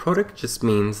 Well, protic just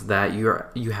means that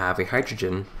you have a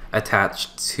hydrogen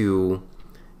attached to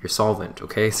your solvent,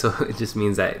 okay? So it just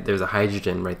means that there's a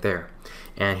hydrogen right there.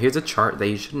 And here's a chart that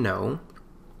you should know,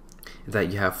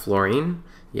 that you have fluorine,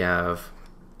 you have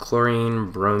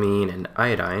chlorine, bromine, and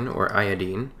iodine, or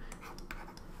iodine.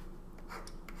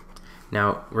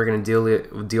 Now we're going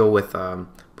to deal with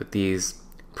these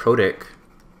protic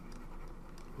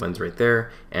ones right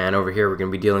there, and over here we're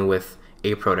going to be dealing with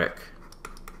aprotic.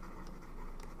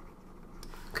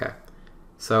 Okay,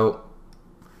 so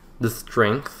the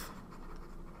strength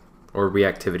or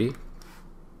reactivity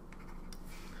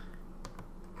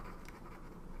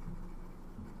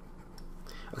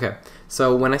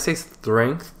so when I say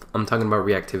strength, I'm talking about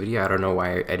reactivity. I don't know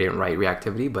why I didn't write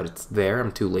reactivity, but it's there.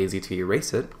 I'm too lazy to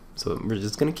erase it. So we're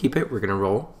just going to keep it. We're going to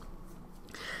roll.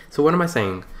 So what am I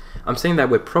saying? I'm saying that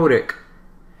with protic,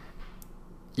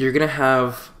 you're going to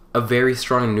have a very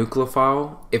strong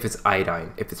nucleophile if it's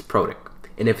iodine, if it's protic.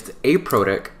 And if it's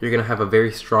aprotic, you're going to have a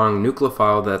very strong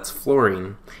nucleophile that's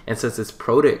fluorine. And since it's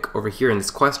protic over here in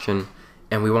this question,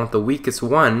 and we want the weakest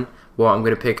one, well, I'm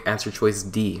going to pick answer choice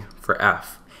D for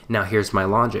F. Now here's my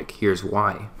logic. Here's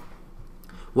why.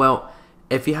 Well,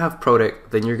 if you have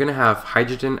protic, then you're going to have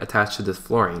hydrogen attached to this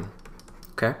fluorine.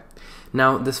 Okay?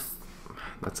 Now that's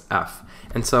F.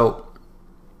 And so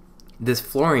this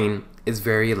fluorine is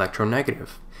very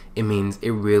electronegative. It means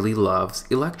it really loves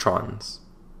electrons.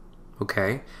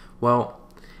 Okay? Well,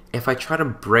 if I try to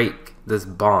break this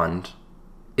bond,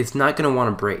 it's not going to want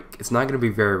to break. It's not going to be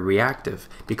very reactive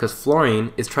because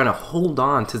fluorine is trying to hold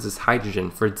on to this hydrogen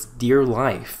for its dear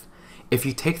life. If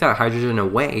you take that hydrogen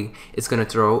away, it's going to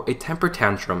throw a temper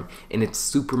tantrum, and it's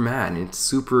super mad, and it's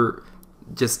super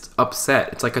just upset.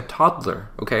 It's like a toddler,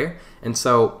 okay? And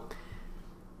so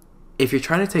if you're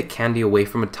trying to take candy away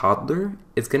from a toddler,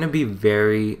 it's going to be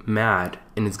very mad,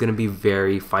 and it's going to be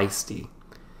very feisty.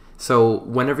 So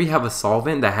whenever you have a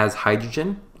solvent that has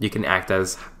hydrogen, you can act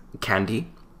as candy.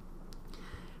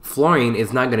 Fluorine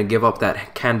is not going to give up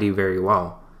that candy very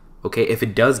well. Okay, if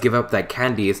it does give up that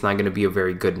candy, it's not going to be a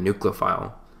very good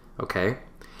nucleophile. Okay,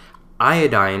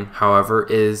 iodine, however,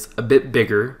 is a bit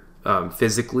bigger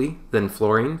physically than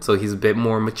fluorine, so he's a bit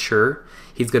more mature.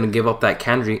 He's going to give up that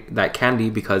candy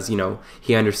because, you know,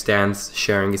 he understands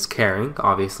sharing is caring,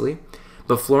 obviously.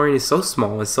 But fluorine is so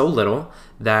small and so little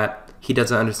that he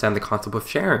doesn't understand the concept of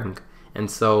sharing. And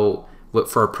so,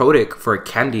 for a protic, for a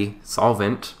candy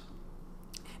solvent,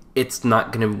 it's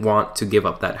not going to want to give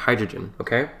up that hydrogen.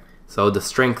 Okay. So the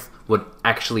strength would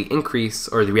actually increase,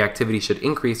 or the reactivity should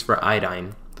increase for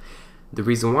iodine. The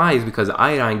reason why is because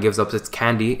iodine gives up its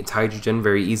candy, its hydrogen,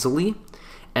 very easily,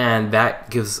 and that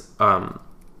gives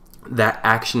that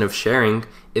action of sharing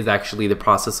is actually the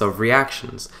process of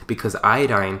reactions, because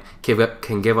iodine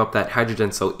can give up that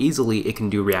hydrogen so easily it can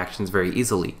do reactions very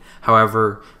easily.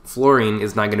 However, fluorine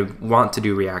is not going to want to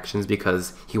do reactions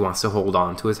because he wants to hold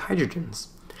on to his hydrogens.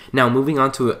 Now, moving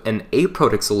on to an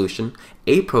aprotic solution.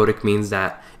 Aprotic means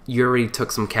that you already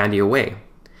took some candy away.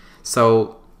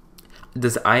 So,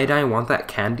 does iodine want that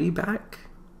candy back?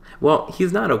 Well, he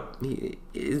doesn't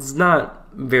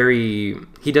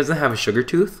have a sugar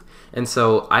tooth, and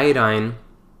so iodine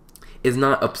is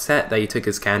not upset that you took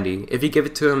his candy. If you give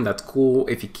it to him, that's cool.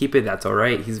 If you keep it, that's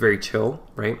alright. He's very chill,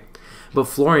 right? But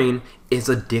fluorine is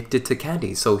addicted to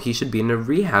candy, so he should be in a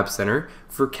rehab center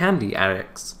for candy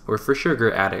addicts or for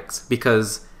sugar addicts,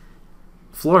 because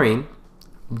fluorine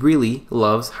really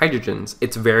loves hydrogens.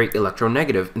 It's very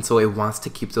electronegative, and so it wants to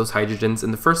keep those hydrogens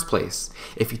in the first place.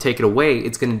 If you take it away,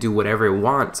 it's going to do whatever it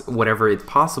wants, whatever it's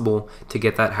possible to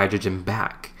get that hydrogen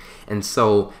back. And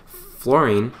so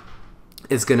fluorine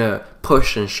is going to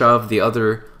push and shove the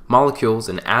other molecules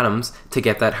and atoms to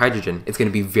get that hydrogen. It's going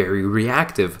to be very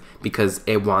reactive because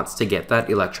it wants to get that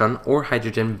electron or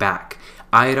hydrogen back.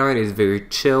 Iodine is very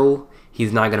chill.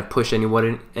 He's not going to push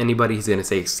anybody. He's going to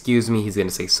say, excuse me. He's going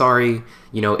to say, sorry.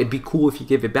 You know, it'd be cool if you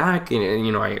give it back. And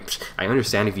you know, I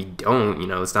understand if you don't. You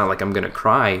know, it's not like I'm going to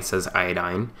cry, says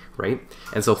iodine, right?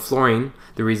 And so fluorine,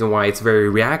 the reason why it's very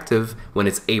reactive when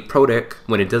it's aprotic,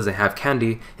 when it doesn't have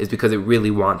candy, is because it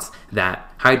really wants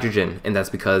that hydrogen. And that's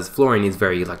because fluorine is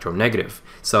very electronegative.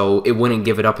 So it wouldn't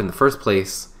give it up in the first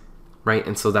place, right?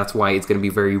 And so that's why it's going to be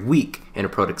very weak in a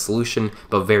protic solution,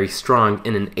 but very strong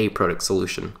in an aprotic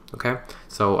solution, okay?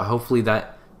 So hopefully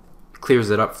that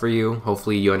clears it up for you.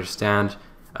 Hopefully you understand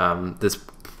this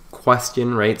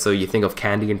question, right? So you think of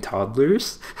candy and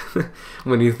toddlers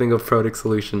when you think of protic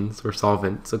solutions or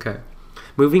solvents, okay?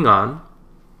 Moving on,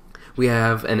 we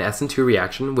have an SN2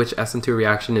 reaction, which SN2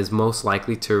 reaction is most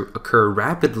likely to occur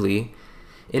rapidly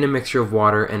in a mixture of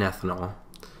water and ethanol.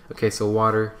 Okay, so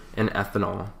water and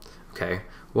ethanol. Okay,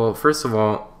 well, first of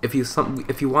all, if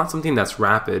you want something that's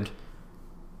rapid,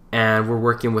 and we're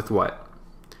working with what?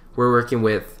 we're working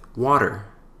with water.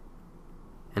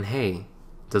 And hey,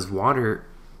 does water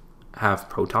have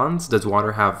protons? Does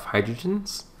water have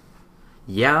hydrogens?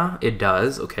 Yeah, it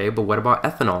does, okay, but what about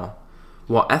ethanol?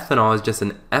 Well, ethanol is just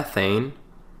an ethane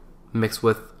mixed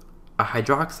with a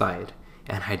hydroxide,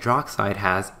 and hydroxide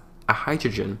has a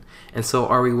hydrogen. And so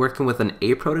are we working with an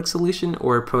aprotic solution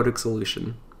or a protic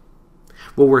solution?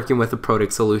 We're working with a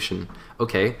protic solution.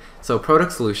 Okay, so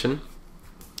protic solution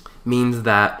means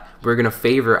that we're going to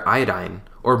favor iodine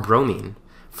or bromine.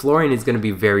 Fluorine is going to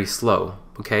be very slow,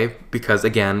 okay? Because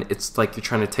again, it's like you're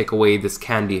trying to take away this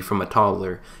candy from a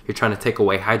toddler. You're trying to take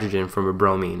away hydrogen from a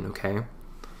bromine, okay?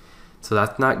 So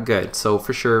that's not good. So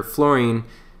for sure, fluorine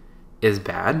is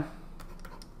bad.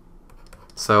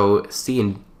 So C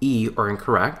and E are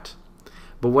incorrect.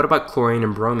 But what about chlorine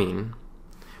and bromine?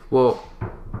 Well,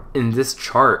 in this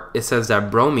chart, it says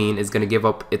that bromine is going to give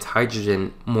up its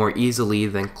hydrogen more easily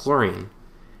than chlorine.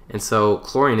 And so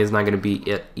chlorine is not going to be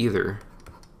it either,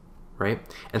 right?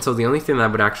 And so the only thing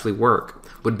that would actually work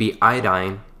would be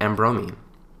iodine and bromine,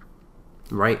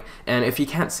 right? And if you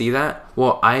can't see that,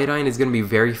 well, iodine is going to be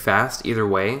very fast either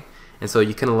way. And so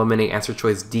you can eliminate answer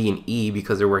choice D and E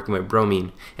because they're working with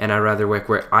bromine. And I'd rather work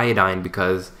with iodine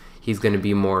because he's going to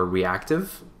be more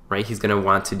reactive, right? He's going to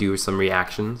want to do some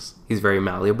reactions. He's very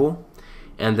malleable.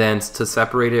 And then to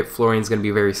separate it, fluorine is going to be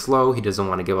very slow. He doesn't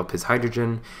want to give up his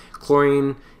hydrogen.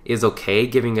 Chlorine is okay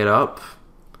giving it up,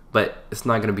 but it's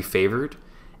not going to be favored.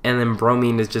 And then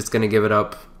bromine is just going to give it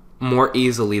up more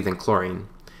easily than chlorine.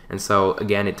 And so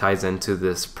again, it ties into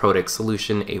this protic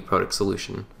solution, aprotic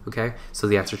solution. Okay, so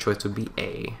the answer choice would be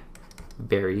A.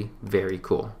 Very, very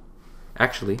cool.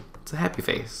 Actually, it's a happy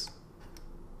face.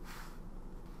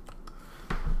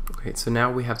 Okay, so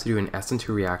now we have to do an SN2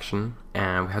 reaction,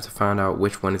 and we have to find out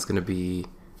which one is going to be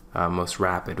most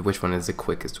rapid, which one is the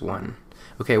quickest one.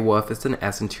 Okay, well, if it's an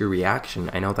SN2 reaction,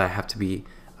 I know that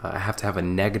I have to have a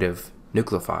negative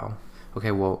nucleophile.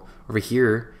 Okay, well, over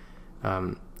here,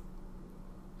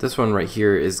 this one right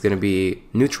here is going to be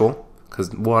neutral,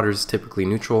 because water is typically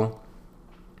neutral,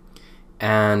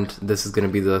 and this is going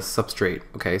to be the substrate.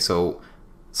 Okay, so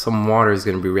some water is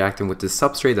going to be reacting with this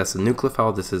substrate. That's the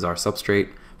nucleophile. This is our substrate.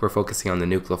 We're focusing on the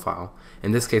nucleophile.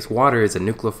 In this case, water is a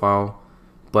nucleophile,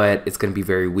 but it's going to be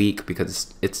very weak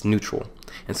because it's neutral.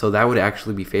 And so that would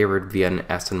actually be favored via an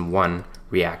SN1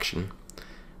 reaction.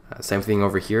 Same thing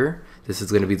over here. This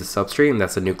is going to be the substrate, and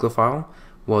that's a nucleophile.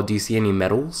 Well, do you see any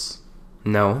metals?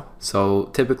 No. So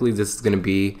typically this is going to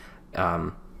be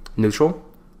neutral.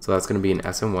 So that's going to be an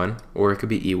SN1, or it could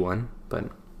be E1. But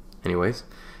anyways,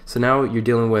 so now you're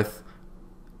dealing with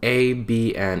A,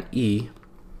 B, and E,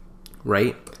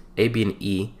 right? A, B, and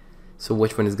E. So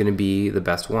which one is going to be the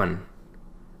best one?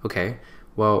 Okay,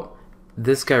 well,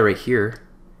 this guy right here,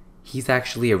 he's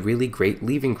actually a really great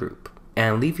leaving group.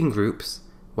 And leaving groups,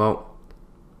 well,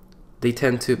 they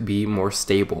tend to be more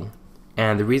stable.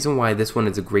 And the reason why this one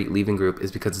is a great leaving group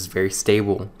is because it's very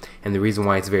stable. And the reason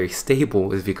why it's very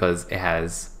stable is because it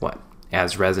has what? It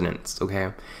has resonance,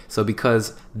 okay? So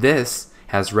because this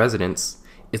has resonance,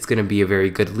 it's going to be a very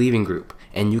good leaving group.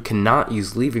 And you cannot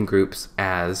use leaving groups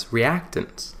as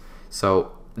reactants.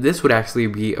 So this would actually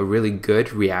be a really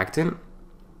good reactant,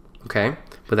 okay?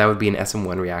 But that would be an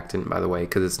SN1 reactant, by the way,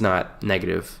 because it's not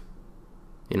negative.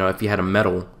 You know, if you had a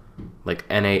metal like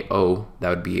NaO, that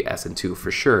would be SN2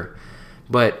 for sure.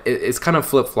 But it's kind of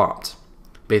flip-flopped,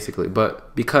 basically.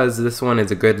 But because this one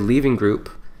is a good leaving group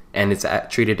and it's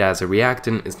treated as a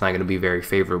reactant, it's not going to be very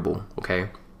favorable, okay?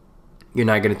 You're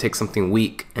not going to take something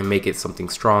weak and make it something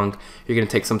strong. You're going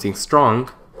to take something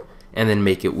strong and then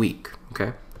make it weak,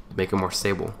 okay? Make it more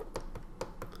stable.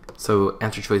 So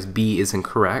answer choice B is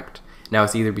incorrect. Now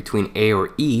it's either between A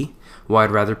or E. Well,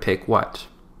 I'd rather pick what?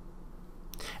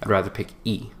 I'd rather pick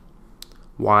E.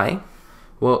 Why?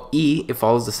 Well, E, it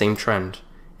follows the same trend.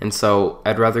 And so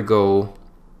I'd rather go,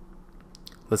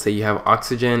 let's say you have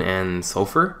oxygen and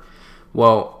sulfur.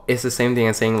 Well, it's the same thing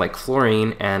as saying like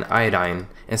fluorine and iodine.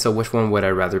 And so which one would I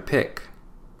rather pick?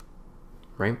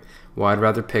 Right? Well, I'd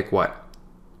rather pick what?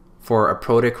 For a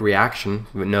protic reaction,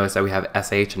 notice that we have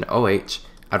SH and OH,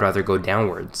 I'd rather go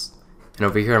downwards. And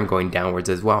over here I'm going downwards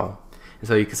as well. And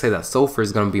so you could say that sulfur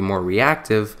is going to be more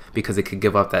reactive because it could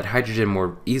give up that hydrogen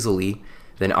more easily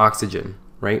than oxygen,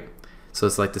 right? So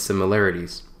it's like the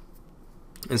similarities.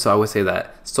 And so I would say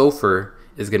that sulfur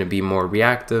is going to be more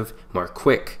reactive, more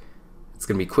quick. It's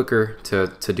going to be quicker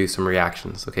to do some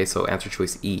reactions. Okay, so answer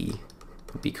choice E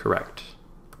would be correct.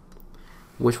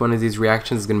 Which one of these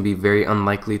reactions is going to be very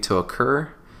unlikely to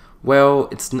occur? Well,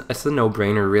 it's a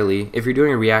no-brainer, really. If you're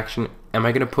doing a reaction, am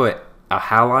I going to put a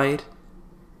halide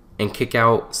and kick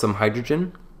out some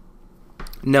hydrogen?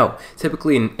 No,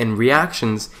 typically in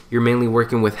reactions, you're mainly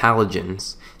working with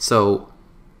halogens. So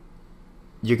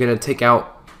you're gonna take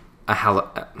out a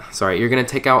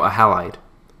halide,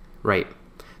 right?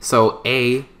 So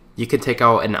A, you could take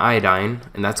out an iodine,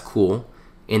 and that's cool.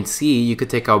 In C, you could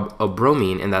take out a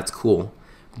bromine, and that's cool.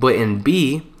 But in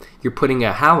B, you're putting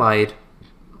a halide,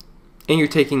 and you're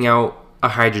taking out a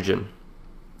hydrogen.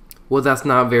 Well, that's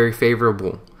not very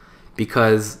favorable,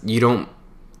 because you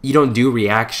don't do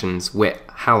reactions with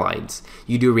halides.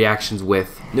 You do reactions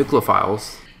with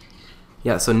nucleophiles.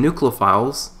 Yeah, so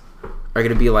nucleophiles are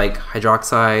going to be like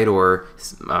hydroxide or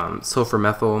sulfur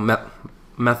methyl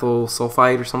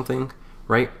sulfide or something,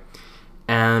 right?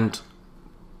 And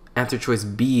answer choice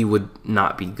B would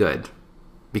not be good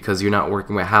because you're not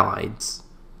working with halides.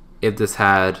 If this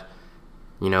had,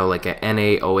 you know, like a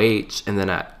NaOH and then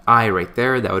an I right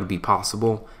there, that would be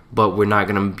possible, but we're not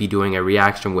going to be doing a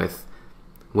reaction with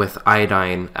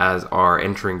iodine as our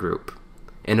entering group.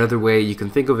 Another way you can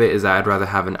think of it is that I'd rather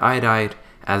have an iodide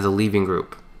as a leaving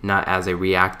group, not as a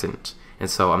reactant. And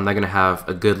so I'm not going to have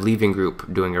a good leaving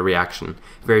group doing a reaction.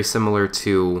 Very similar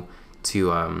to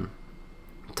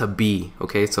B,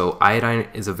 okay? So iodine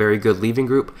is a very good leaving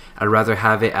group. I'd rather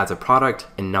have it as a product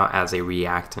and not as a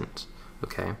reactant,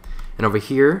 okay? And over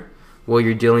here, well,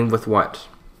 you're dealing with what?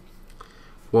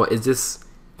 Well, is this,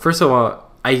 first of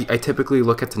all, I typically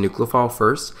look at the nucleophile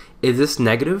first. Is this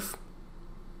negative?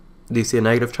 Do you see a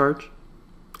negative charge?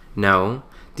 No.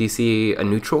 Do you see a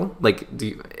neutral? Like,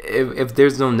 if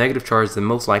there's no negative charge, then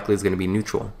most likely it's going to be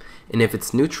neutral. And if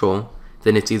it's neutral,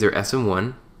 then it's either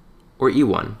SN1 or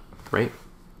E1, right?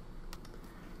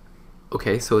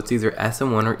 Okay, so it's either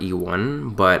SN1 or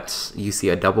E1, but you see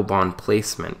a double bond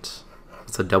placement.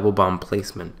 It's a double bond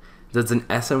placement. Does an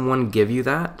SN1 give you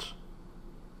that?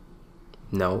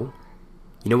 No.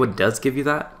 You know what does give you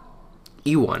that?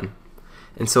 E1.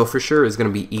 And so for sure it's going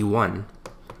to be E1.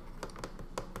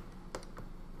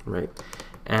 Right?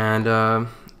 And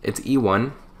it's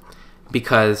E1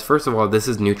 because, first of all, this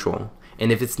is neutral.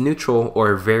 And if it's neutral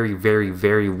or a very, very,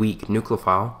 very weak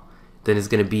nucleophile, then it's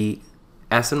going to be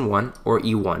SN1 or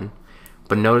E1.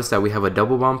 But notice that we have a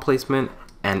double bond placement,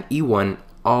 and E1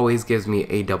 always gives me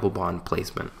a double bond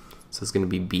placement. So it's going to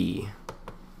be B.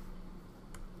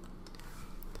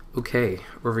 Okay,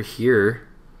 over here,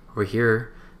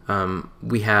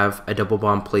 we have a double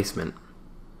bond placement.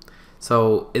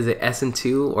 So is it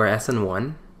SN2 or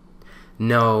SN1?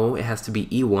 No, it has to be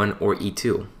E1 or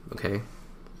E2, okay?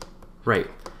 Right,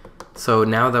 so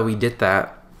now that we did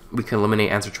that, we can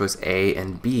eliminate answer choice A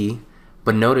and B,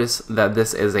 but notice that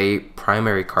this is a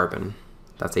primary carbon.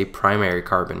 That's a primary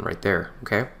carbon right there,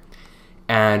 okay?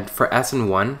 And for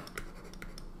SN1,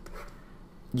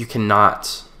 you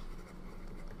cannot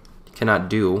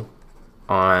do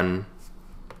on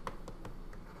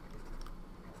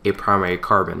a primary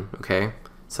carbon, okay?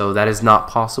 So that is not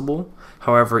possible.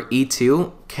 However,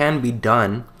 E2 can be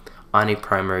done on a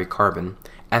primary carbon.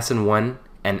 SN1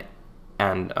 and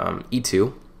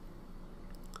E2,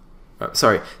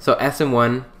 sorry, so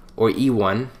SN1 or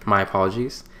E1, my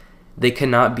apologies, they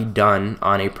cannot be done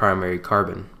on a primary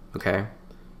carbon, okay?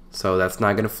 So that's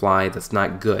not gonna fly, that's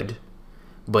not good.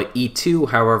 But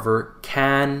E2, however,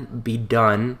 can be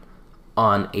done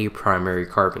on a primary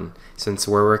carbon. Since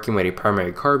we're working with a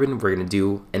primary carbon, we're going to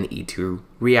do an E2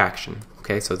 reaction.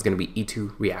 Okay, so it's going to be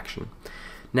E2 reaction.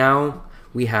 Now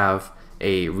we have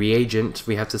a reagent.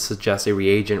 We have to suggest a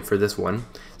reagent for this one.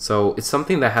 So it's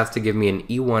something that has to give me an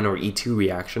E1 or E2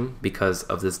 reaction because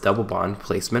of this double bond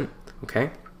placement.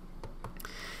 Okay,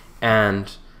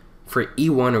 and for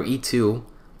E1 or E2,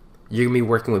 you're going to be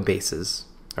working with bases.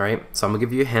 All right, so I'm gonna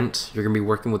give you a hint. You're gonna be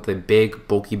working with a big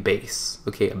bulky base.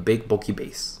 Okay, a big bulky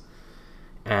base.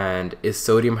 And is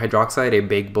sodium hydroxide a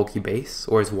big bulky base,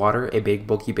 or is water a big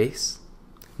bulky base?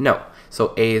 No,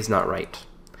 so A is not right.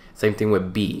 Same thing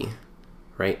with B,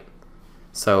 right?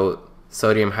 So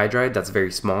sodium hydride, that's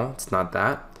very small, it's not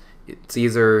that. It's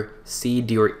either C,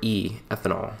 D, or E,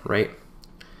 ethanol, right?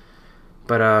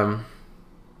 But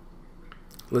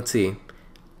let's see,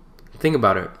 think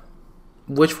about it.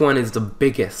 Which one is the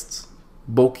biggest,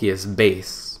 bulkiest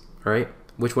base, right?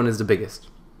 Which one is the biggest?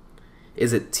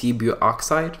 Is it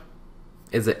T-butoxide?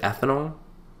 Is it ethanol?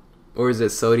 Or is it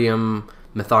sodium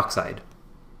methoxide?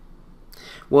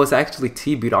 Well, it's actually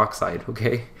T-butoxide,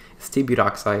 okay? It's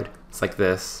T-butoxide. It's like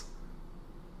this.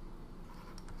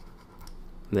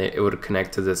 It would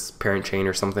connect to this parent chain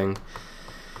or something.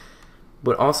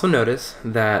 But also notice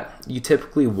that you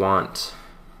typically want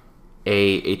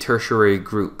a tertiary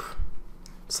group.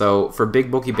 So for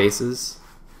big bulky bases,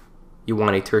 you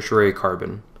want a tertiary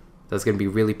carbon. That's going to be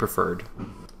really preferred.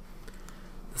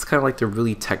 That's kind of like the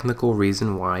really technical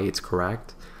reason why it's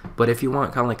correct. But if you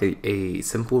want kind of like a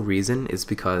simple reason, is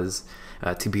because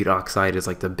TB oxide is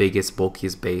like the biggest,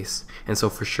 bulkiest base. And so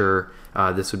for sure,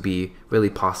 this would be really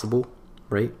possible,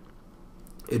 right?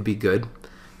 It'd be good.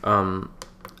 Over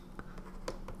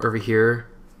here,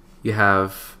 you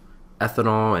have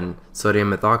ethanol and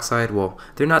sodium methoxide. Well,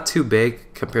 they're not too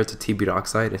big compared to TB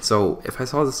oxide. And so if I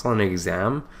saw this on an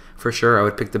exam, for sure I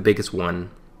would pick the biggest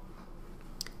one.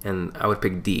 And I would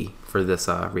pick D for this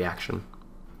reaction.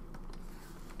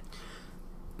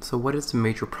 So what is the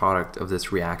major product of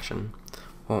this reaction?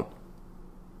 Well,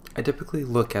 I typically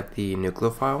look at the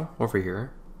nucleophile over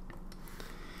here,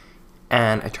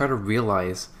 and I try to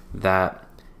realize that,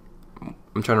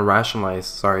 I'm trying to rationalize,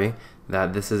 sorry,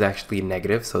 that this is actually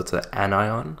negative, so it's an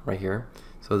anion right here.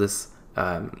 So this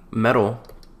metal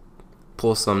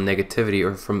pulls some negativity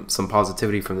or from some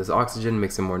positivity from this oxygen,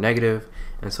 makes it more negative,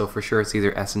 and so for sure it's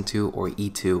either SN2 or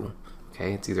E2.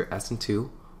 Okay, it's either SN2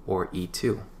 or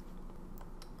E2.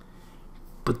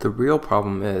 But the real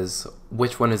problem is,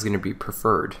 which one is going to be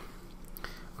preferred?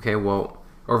 Okay, well,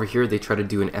 over here they try to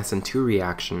do an SN2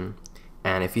 reaction,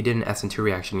 and if you did an SN2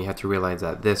 reaction, you have to realize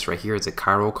that this right here is a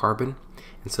chiral carbon,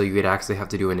 and so you would actually have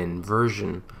to do an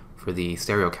inversion for the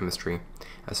stereochemistry.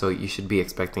 And so you should be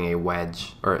expecting a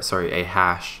wedge, or sorry, a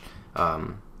hash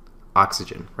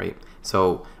oxygen, right?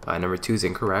 So number 2 is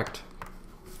incorrect.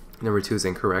 Number 2 is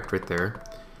incorrect right there.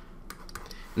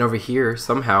 And over here,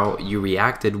 somehow you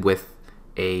reacted with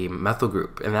a methyl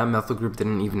group, and that methyl group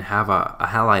didn't even have a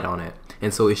halide on it,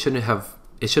 and so it should have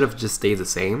just stayed the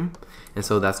same, and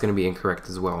so that's going to be incorrect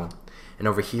as well. And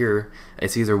over here,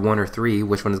 it's either 1 or 3,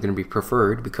 which one is going to be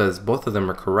preferred, because both of them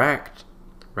are correct,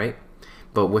 right?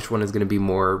 But which one is going to be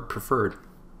more preferred?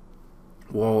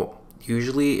 Well,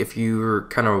 usually if you're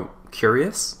kind of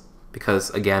curious, because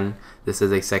again, this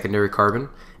is a secondary carbon,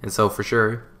 and so for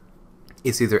sure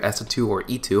it's either SO2 or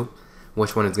E2,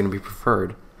 which one is going to be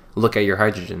preferred? Look at your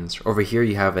hydrogens. Over here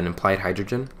you have an implied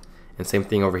hydrogen, and same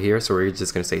thing over here, so we're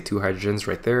just going to say 2 hydrogens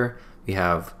right there. We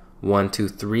have 1, 2,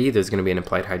 3, there's going to be an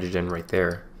implied hydrogen right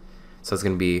there. So it's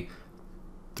going to be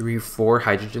 3, 4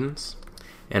 hydrogens.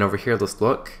 And over here, let's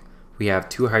look. We have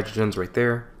 2 hydrogens right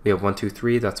there. We have 1, 2,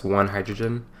 3, that's 1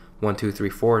 hydrogen. 1, 2, 3,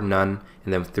 4, none.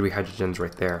 And then 3 hydrogens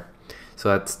right there. So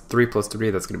that's 3 plus 3,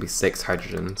 that's going to be 6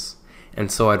 hydrogens.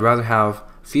 And so I'd rather have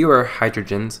fewer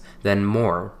hydrogens than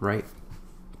more, right?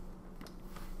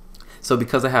 So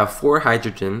because I have 4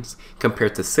 hydrogens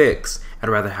compared to 6, I'd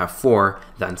rather have 4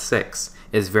 than 6.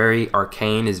 It's very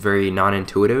arcane, it's very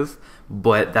non-intuitive,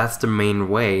 but that's the main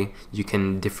way you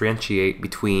can differentiate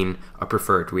between a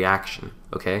preferred reaction,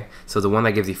 okay? So the one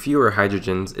that gives you fewer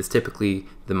hydrogens is typically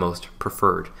the most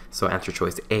preferred. So answer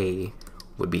choice A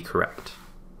would be correct.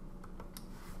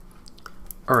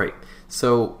 Alright,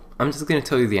 so I'm just going to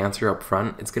tell you the answer up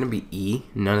front. It's going to be E,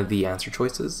 none of the answer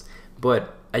choices,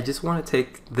 but I just want to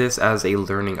take this as a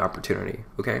learning opportunity,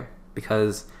 okay?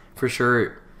 Because for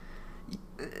sure,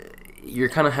 you're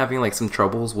kind of having like some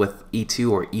troubles with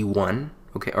E2 or E1,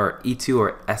 okay? Or E2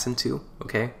 or SN2,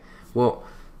 okay? Well,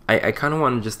 I kind of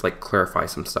want to just like clarify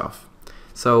some stuff.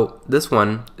 So this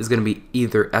one is going to be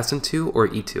either SN2 or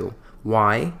E2.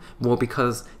 Why? Well,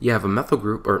 because you have a methyl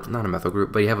group, or not a methyl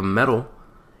group, but you have a metal,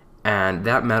 and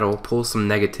that metal pulls some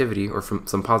negativity or from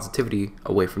some positivity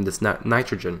away from this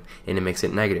nitrogen, and it makes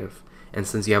it negative. And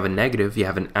since you have a negative, you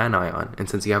have an anion. And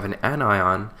since you have an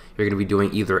anion, you're going to be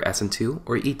doing either SN2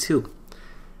 or E2.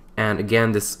 And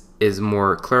again, this is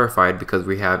more clarified because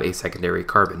we have a secondary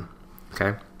carbon.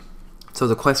 Okay? So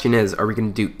the question is, are we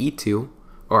going to do E2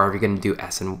 or are we going to do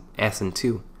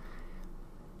SN2?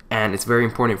 And it's very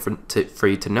important for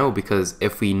you to know, because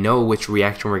if we know which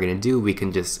reaction we're going to do, we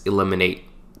can just eliminate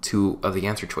 2 of the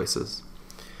answer choices.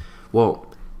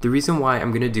 Well, the reason why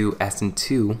I'm going to do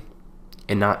SN2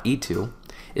 and not E2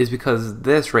 is because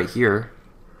this right here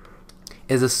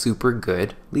is a super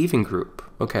good leaving group,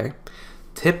 okay?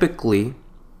 Typically,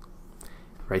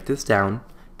 write this down,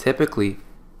 typically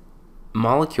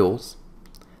molecules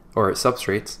or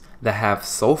substrates that have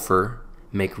sulfur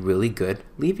make really good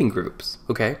leaving groups,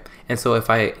 okay? And so if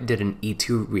I did an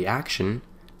E2 reaction,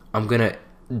 I'm gonna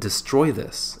destroy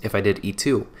this if I did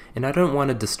E2. And I don't want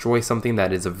to destroy something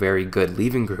that is a very good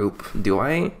leaving group, do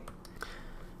I?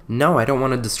 No, I don't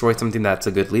want to destroy something that's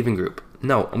a good leaving group.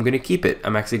 No, I'm going to keep it.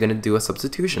 I'm actually going to do a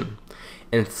substitution.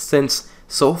 And since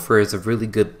sulfur is a really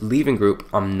good leaving group,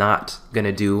 I'm not going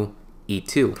to do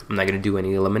E2. I'm not going to do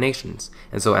any eliminations.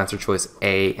 And so answer choice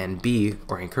A and B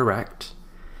are incorrect.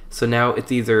 So now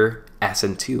it's either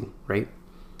SN2, right?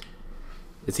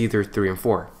 It's either 3 and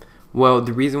 4. Well,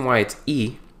 the reason why it's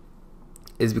E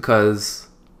is because,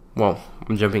 well,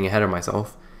 I'm jumping ahead of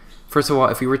myself. First of all,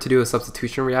 if we were to do a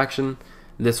substitution reaction,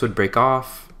 this would break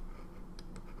off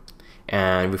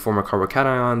and we form a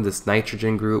carbocation. This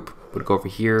nitrogen group would go over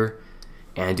here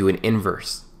and do an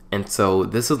inverse. And so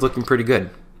this is looking pretty good.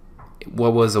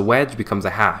 What was a wedge becomes a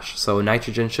hash. So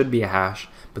nitrogen should be a hash,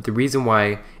 but the reason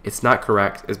why it's not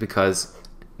correct is because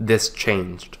this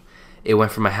changed. It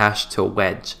went from a hash to a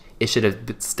wedge. It should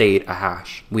have stayed a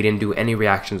hash. We didn't do any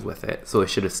reactions with it, so it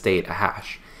should have stayed a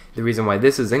hash. The reason why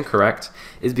this is incorrect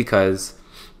is because,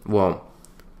 well,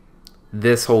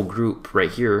 this whole group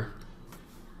right here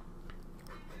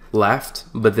left,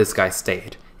 but this guy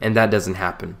stayed, and that doesn't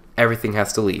happen. Everything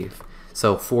has to leave.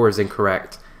 So 4 is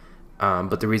incorrect.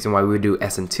 But the reason why we would do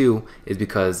SN2 is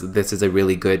because this is a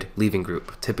really good leaving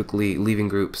group. Typically, leaving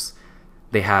groups,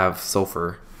 they have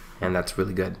sulfur, and that's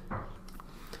really good.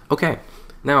 Okay,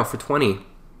 now for 20,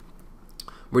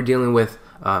 we're dealing with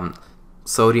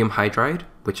sodium hydride,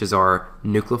 which is our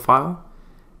nucleophile,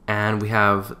 and we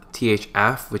have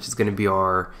THF, which is going to be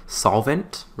our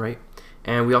solvent, right?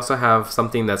 And we also have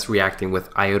something that's reacting with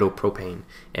iodopropane,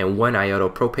 and 1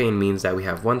 iodopropane means that we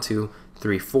have 1, 2,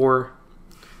 3, 4.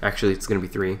 Actually, it's going to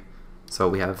be 3. So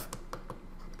we have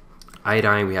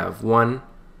iodine, we have 1,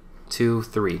 2,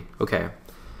 3. Okay.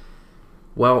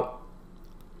 Well,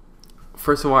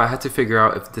 first of all, I had to figure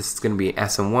out if this is going to be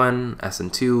SN1,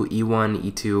 SN2, E1,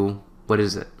 E2. What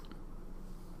is it?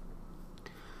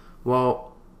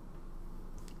 Well,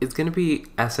 it's going to be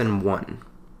SN1.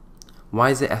 Why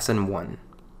is it SN1?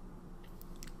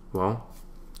 Well,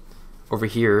 over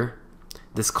here,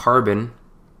 this carbon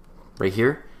right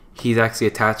here, he's actually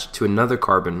attached to another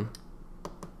carbon,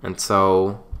 and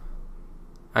so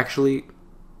actually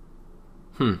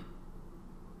it's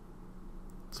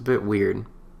a bit weird.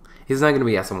 He's not going to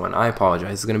be SN1. I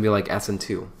apologize. It's going to be like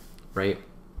SN2, right?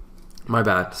 My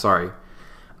bad. Sorry.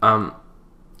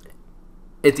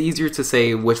 It's easier to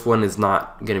say which one is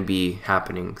not going to be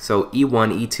happening. So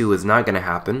E1, E2 is not going to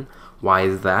happen. Why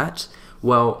is that?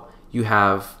 Well, you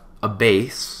have a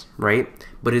base, right?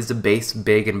 But is the base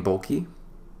big and bulky?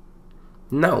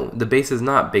 No, the base is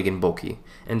not big and bulky.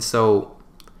 And so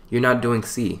you're not doing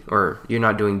C, or you're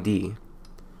not doing D,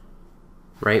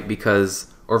 right?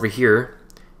 Because over here,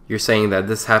 you're saying that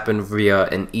this happened via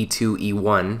an E2,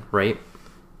 E1, right?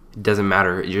 It doesn't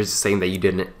matter. You're just saying that you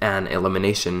did an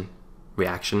elimination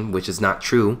reaction, which is not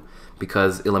true,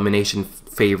 because elimination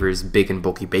favors big and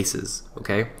bulky bases,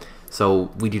 okay?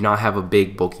 So we do not have a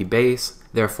big bulky base,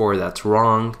 therefore that's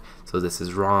wrong. So this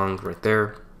is wrong right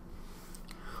there.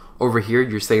 Over here,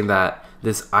 you're saying that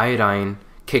this iodine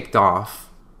kicked off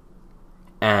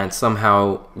and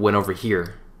somehow went over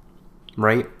here,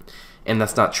 right? And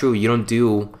that's not true. You don't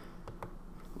do,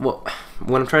 well,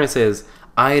 what I'm trying to say is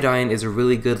iodine is a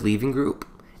really good leaving group,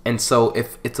 and so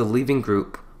if it's a leaving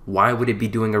group, why would it be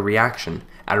doing a reaction?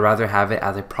 I'd rather have it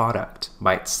as a product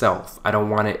by itself. I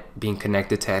don't want it being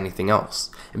connected to anything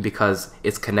else. And because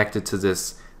it's connected to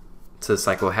this, to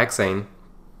cyclohexane,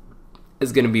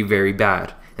 it's going to be very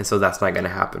bad. And so that's not going to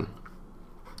happen.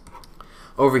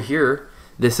 Over here,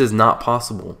 this is not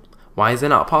possible. Why is it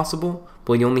not possible?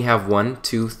 Well, you only have 1,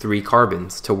 2, 3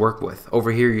 carbons to work with.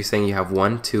 Over here, you're saying you have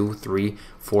 1, 2, 3,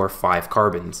 4, 5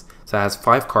 carbons. So it has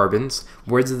 5 carbons.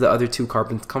 Where did the other 2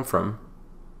 carbons come from?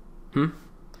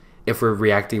 If we're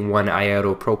reacting 1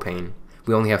 iodopropane,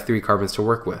 we only have 3 carbons to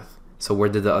work with. So where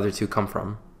did the other 2 come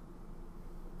from?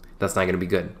 That's not going to be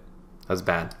good. That's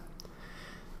bad.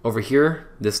 Over here,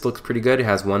 this looks pretty good. It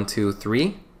has 1, 2,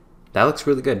 3. That looks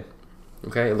really good.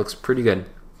 Okay, it looks pretty good.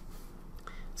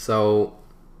 So,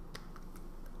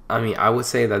 I mean, I would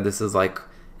say that this is like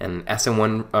an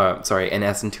SN1, an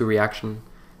SN2 reaction.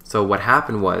 So what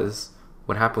happened was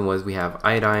we have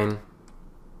iodine,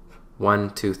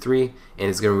 1, 2, 3, and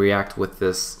it's going to react with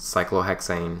this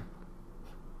cyclohexane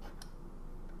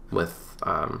with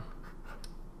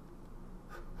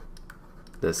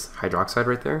this hydroxide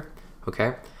right there.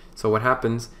 Okay, so what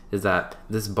happens is that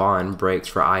this bond breaks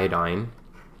for iodine,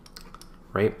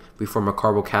 right? We form a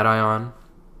carbocation.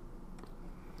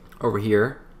 Over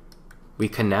here, we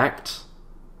connect.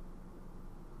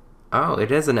 Oh,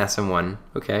 it is an SN1.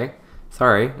 Okay,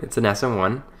 sorry, it's an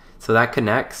SN1. So that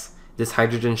connects. This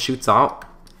hydrogen shoots out,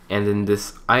 and then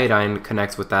this iodine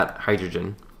connects with that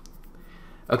hydrogen.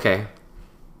 Okay,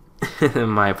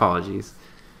 my apologies.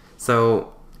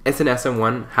 So it's an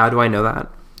SN1. How do I know that?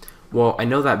 Well, I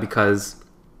know that because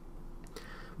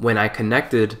when I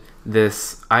connected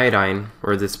this iodine,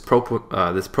 or this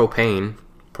propane,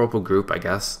 propyl group, I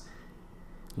guess,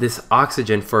 this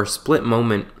oxygen for a split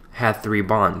moment had 3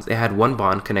 bonds. It had 1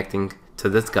 bond connecting to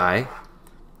this guy,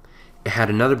 it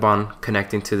had another bond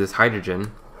connecting to this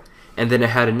hydrogen, and then it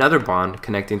had another bond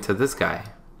connecting to this guy.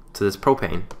 to this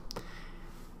propane.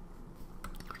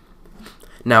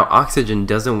 Now, oxygen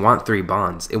doesn't want 3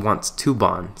 bonds, it wants 2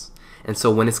 bonds. And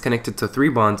so when it's connected to 3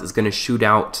 bonds, it's going to shoot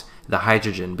out the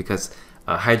hydrogen, because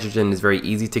hydrogen is very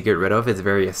easy to get rid of. It's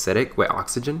very acidic with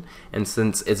oxygen. And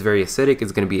since it's very acidic,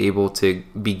 it's going to be able to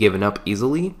be given up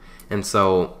easily. And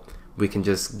so we can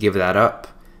just give that up.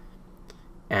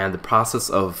 And the process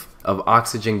of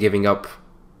oxygen giving up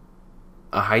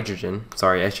a hydrogen,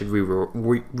 sorry, I should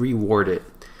reword it.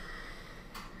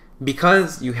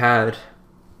 Because you had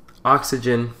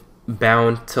oxygen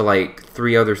bound to like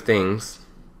 3 other things,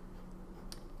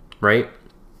 right?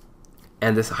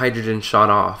 And this hydrogen shot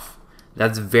off.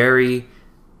 That's very,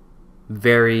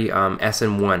 very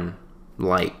SN1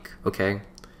 like, okay?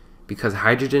 Because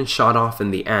hydrogen shot off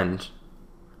in the end,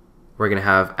 we're gonna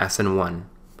have SN1.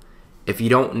 If you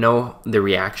don't know the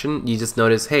reaction, you just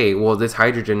notice, hey, well, this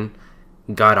hydrogen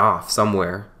got off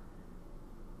somewhere.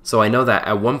 So I know that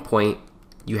at one point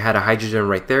you had a hydrogen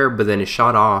right there, but then it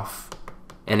shot off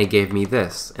and it gave me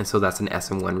this. And so that's an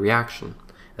SN1 reaction.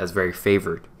 That's very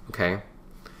favored, okay?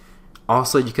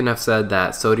 Also, you can have said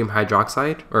that sodium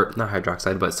hydroxide, or not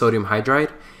hydroxide, but sodium hydride,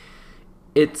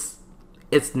 it's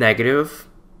negative,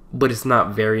 but it's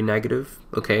not very negative,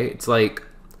 okay? It's like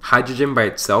hydrogen by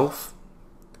itself,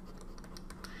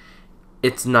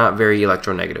 it's not very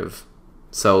electronegative.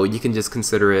 So you can just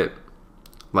consider it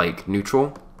like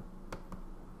neutral,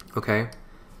 okay?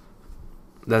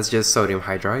 That's just sodium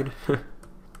hydride.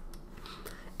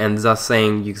 And thus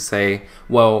saying, you can say,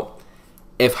 well,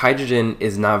 if hydrogen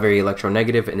is not very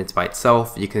electronegative and it's by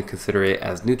itself, you can consider it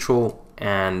as neutral,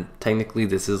 and technically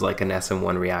this is like an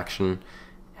SN1 reaction,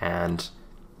 and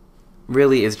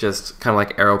really it's just kind of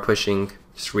like arrow pushing,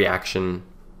 just reaction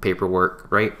paperwork,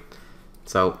 right?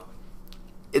 So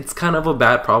it's kind of a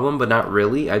bad problem, but not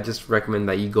really. I just recommend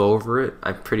that you go over it.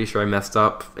 I'm pretty sure I messed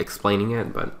up explaining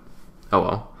it, but oh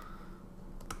well.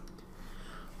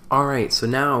 Alright, so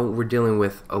now we're dealing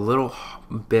with a little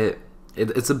bit,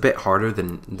 it's a bit harder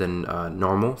than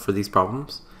normal for these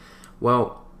problems.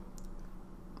 Well,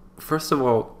 first of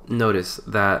all, notice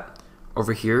that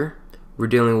over here, we're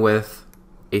dealing with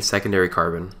a secondary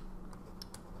carbon,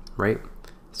 right?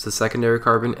 It's a secondary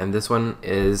carbon, and this one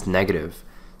is negative.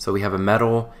 So we have a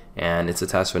metal, and it's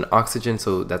attached to an oxygen,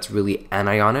 so that's really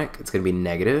anionic. It's going to be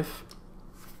negative.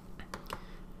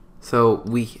 So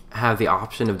we have the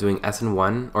option of doing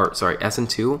SN1, or sorry,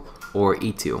 SN2 or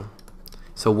E2.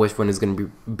 So which one is going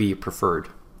to be preferred?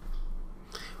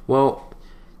 Well,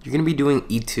 you're going to be doing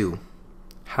E2.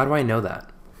 How do I know that?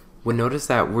 Well, notice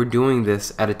that we're doing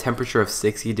this at a temperature of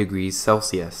 60 degrees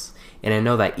Celsius. And I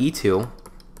know that E2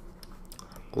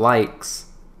 likes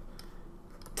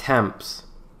temps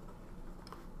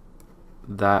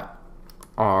that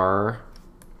are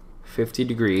 50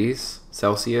 degrees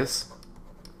Celsius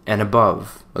and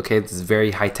above. Okay, this is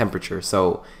very high temperature,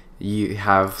 so you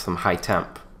have some high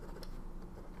temp.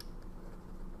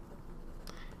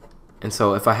 And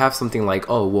so if I have something like,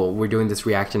 oh, well, we're doing this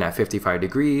reaction at 55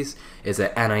 degrees, it's an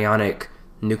anionic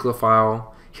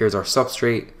nucleophile, here's our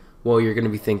substrate, well, you're going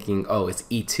to be thinking, oh, it's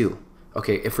E2.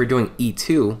 Okay, if we're doing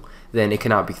E2, then it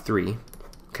cannot be 3.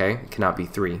 Okay, it cannot be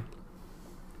 3,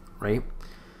 right?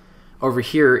 Over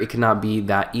here, it cannot be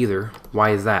that either. Why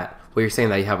is that? Well, you're saying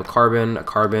that you have a carbon,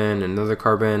 another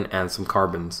carbon, and some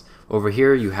carbons. Over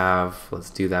here, you have, let's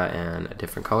do that in a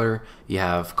different color, you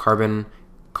have carbon,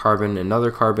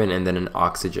 another carbon, and then an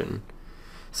oxygen.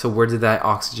 So where did that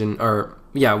oxygen, or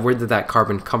yeah, where did that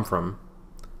carbon come from?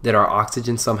 Did our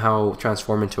oxygen somehow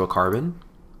transform into a carbon?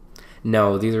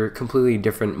 No, these are completely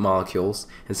different molecules,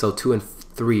 and so 2 and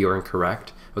 3 are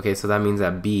incorrect. Okay, so that means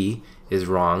that B is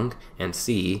wrong and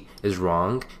C is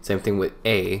wrong. Same thing with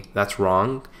A, that's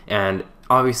wrong. And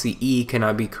obviously E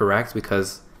cannot be correct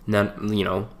because none, you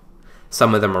know,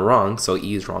 some of them are wrong, so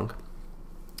E is wrong.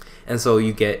 And so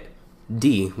you get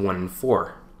D, 1 and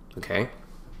 4, okay?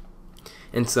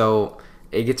 And so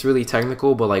it gets really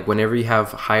technical, but like whenever you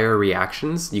have higher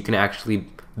reactions, you can actually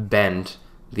bend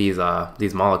these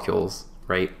molecules,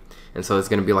 right? And so it's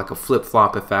going to be like a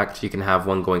flip-flop effect. You can have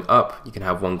one going up, you can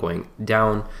have one going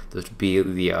down. This would be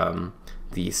the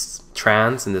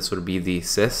trans, and this would be the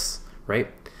cis, right?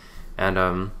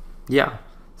 And yeah,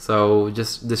 so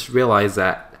just realize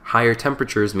that higher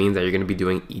temperatures means that you're going to be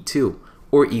doing E2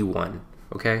 or E1,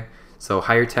 okay? So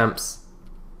higher temps,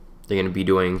 you're going to be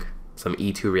doing some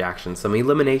E2 reactions, some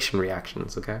elimination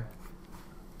reactions, okay?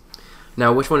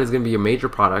 Now, which one is going to be your major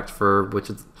product for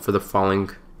the following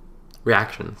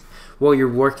reactions? Well,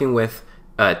 you're working with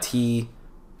I don't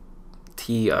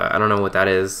know what that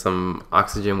is, some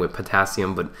oxygen with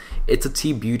potassium, but it's a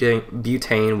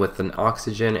T-butane with an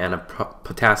oxygen and a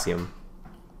potassium.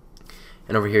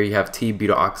 and over here you have T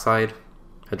butyl oxide,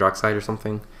 hydroxide or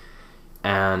something.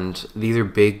 And these are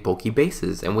big bulky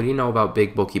bases. And what do you know about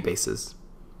big bulky bases?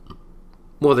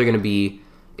 Well, they're going to be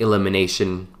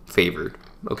elimination favored,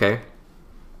 okay?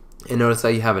 And notice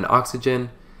that you have an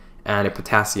oxygen and a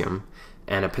potassium.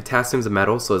 And a potassium is a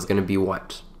metal, so it's going to be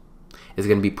what? It's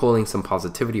going to be pulling some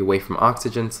positivity away from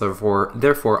oxygen. So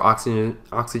therefore oxygen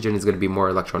is going to be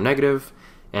more electronegative,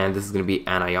 and this is going to be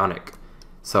anionic.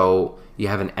 So you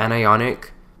have an anionic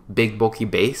big bulky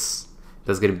base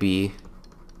that's going to be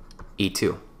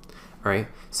E2. All right,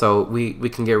 so we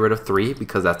can get rid of 3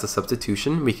 because that's a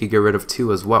substitution. We could get rid of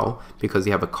 2 as well because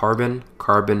you have a carbon,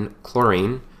 carbon,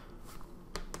 chlorine,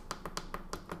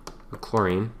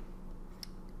 and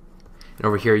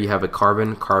over here you have a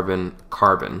carbon, carbon,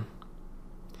 carbon.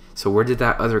 So where did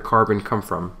that other carbon come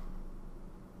from?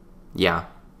 Yeah,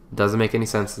 doesn't make any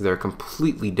sense. They're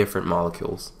completely different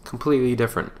molecules, completely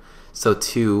different. So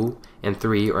 2 and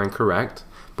 3 are incorrect.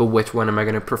 But which one am I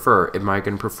going to prefer? Am I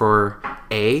going to prefer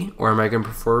A, or am I going to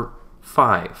prefer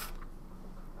 5?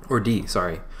 Or D,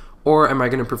 sorry. Or am I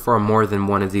going to prefer more than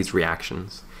one of these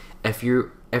reactions? If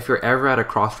you're ever at a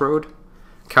crossroad,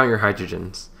 count your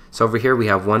hydrogens. So over here we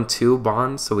have 1, 2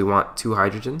 bonds, so we want 2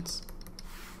 hydrogens.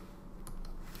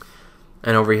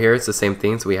 And over here it's the same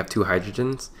thing, so we have 2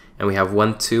 hydrogens. And we have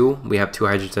 1, 2, we have 2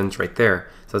 hydrogens right there.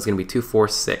 So it's going to be 2, 4,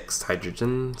 6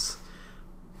 hydrogens.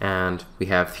 And we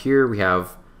have here, we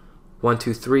have 1,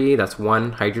 2, 3, that's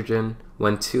 1 hydrogen.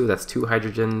 1, 2, that's 2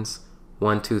 hydrogens.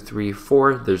 1, 2, 3,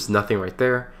 4, there's nothing right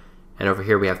there. And over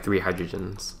here we have 3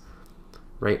 hydrogens,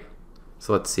 right?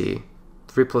 So let's see,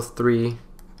 3 plus 3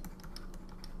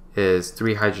 is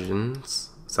 3 hydrogens,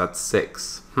 so that's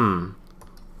 6.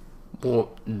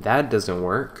 Well, that doesn't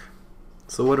work.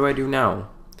 So what do I do now?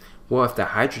 Well, if the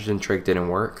hydrogen trick didn't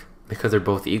work, because they're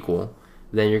both equal,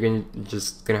 then you're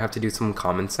just gonna have to do some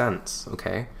common sense,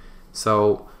 okay?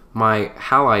 So my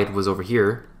halide was over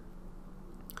here,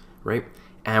 right?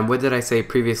 And what did I say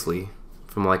previously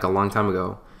from like a long time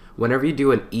ago? Whenever you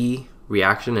do an E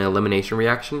reaction, an elimination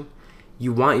reaction,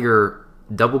 you want your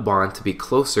double bond to be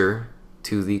closer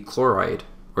to the chloride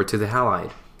or to the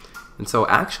halide. And so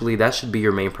actually that should be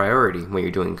your main priority when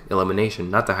you're doing elimination,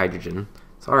 not the hydrogen.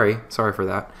 Sorry for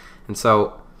that. And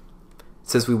so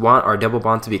since we want our double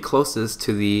bond to be closest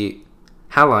to the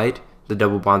halide, the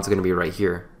double bond is going to be right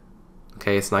here.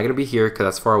 Okay, it's not going to be here because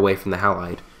that's far away from the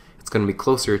halide. It's going to be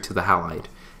closer to the halide.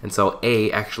 And so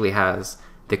A actually has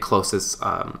the closest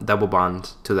double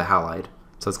bond to the halide.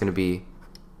 So it's going to be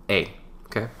A,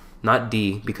 okay? Not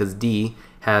D, because D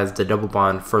has the double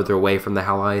bond further away from the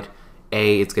halide.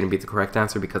 A, it's going to be the correct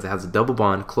answer because it has a double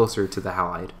bond closer to the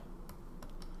halide.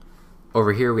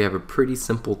 Over here we have a pretty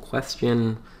simple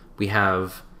question. We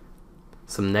have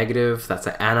some negative, that's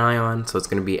an anion, so it's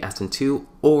going to be SN2,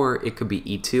 or it could be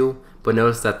E2. But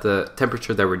notice that the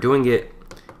temperature that we're doing it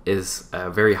is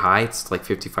very high, it's like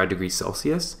 55 degrees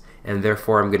Celsius, and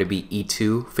therefore I'm going to be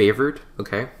E2 favored,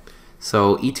 okay?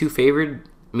 So E2 favored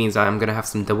means I'm going to have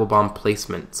some double bond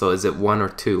placement. So is it 1 or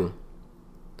 2?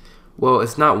 Well,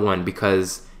 it's not 1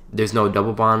 because there's no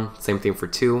double bond. Same thing for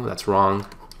 2, that's wrong.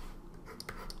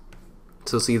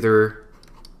 So it's either,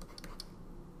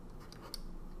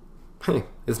 hey,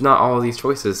 it's not all of these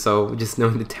choices, so just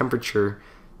knowing the temperature,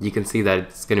 you can see that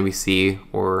it's going to be C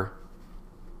or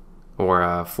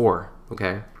 4,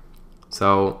 okay?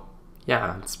 So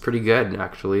yeah, it's pretty good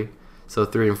actually. So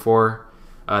 3 and 4,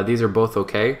 these are both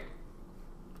okay,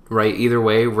 right? Either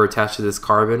way, we're attached to this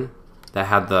carbon that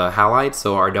had the halide,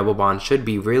 so our double bond should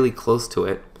be really close to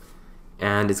it,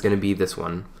 and it's going to be this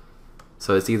one.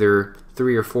 So it's either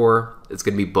 3 or 4, it's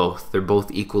going to be both. They're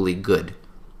both equally good,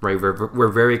 right? We're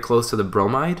very close to the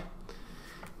bromide,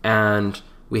 and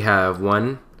we have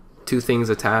 1, 2 things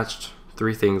attached,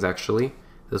 3 things actually.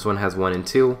 This one has 1 and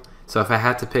 2. So if I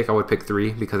had to pick, I would pick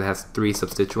 3 because it has 3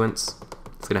 substituents.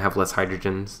 It's going to have less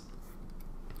hydrogens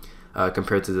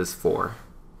compared to this 4.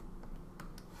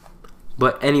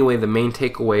 But anyway, the main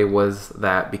takeaway was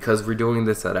that because we're doing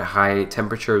this at a high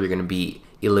temperature, you're going to be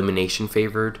elimination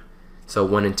favored. So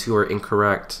 1 and 2 are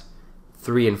incorrect.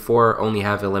 3 and 4 only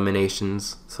have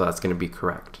eliminations, so that's going to be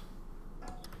correct.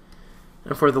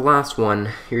 And for the last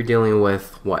one, you're dealing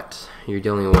with what? You're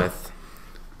dealing with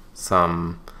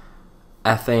some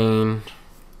ethane,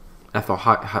 ethyl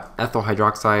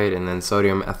hydroxide, and then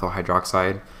sodium ethyl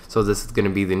hydroxide. So this is going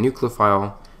to be the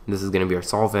nucleophile, and this is going to be our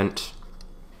solvent,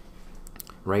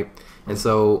 right? And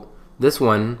so this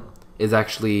one is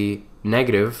actually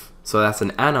negative, so that's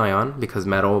an anion because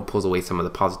metal pulls away some of the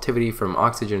positivity from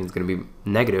oxygen. It's going to be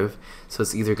negative, so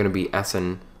it's either going to be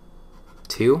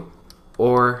SN2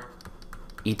 or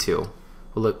E2.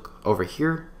 We'll look over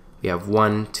here. We have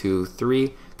 1, 2, 3,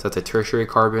 so that's a tertiary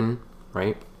carbon,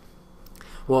 right?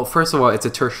 Well, first of all, it's a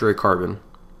tertiary carbon.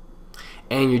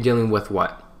 And you're dealing with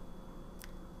what?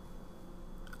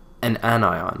 An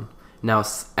anion. Now,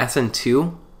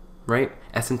 SN2, right?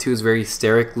 SN2 is very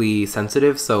sterically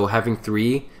sensitive, so having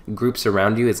 3 groups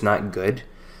around you is not good.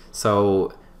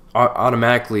 So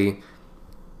automatically,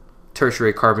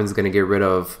 tertiary carbon is going to get rid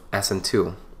of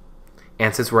SN2.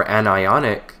 And since we're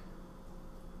anionic,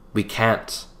 we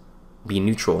can't be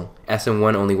neutral.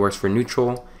 SN1 only works for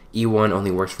neutral, E1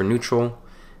 only works for neutral,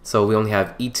 so we only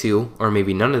have E2, or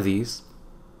maybe none of these.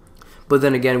 But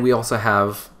then again, we also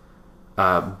have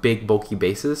big bulky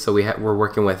bases, so we're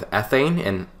working with ethane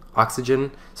and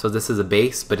oxygen, so this is a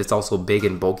base, but it's also big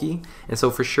and bulky, and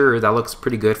so for sure that looks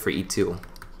pretty good for E2.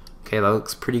 Okay, that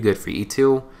looks pretty good for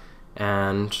E2,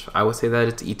 and I would say that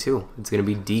it's E2. It's going to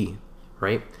be D,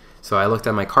 right? So I looked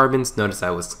at my carbons, noticed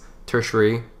I was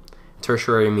tertiary.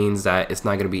 Tertiary means that it's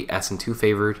not going to be SN2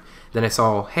 favored. Then I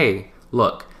saw, hey,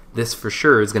 look, this for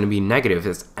sure is going to be negative.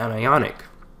 It's anionic.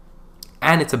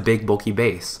 And it's a big bulky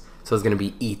base. So it's going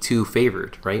to be E2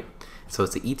 favored, right? So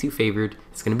it's the E2 favored.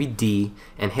 It's going to be D.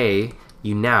 And hey,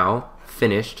 you now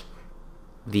finished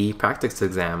the practice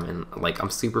exam. And like, I'm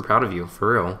super proud of you,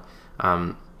 for real.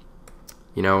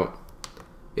 You know,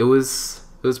 it was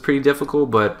pretty difficult,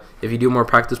 but if you do more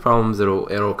practice problems,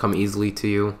 it'll come easily to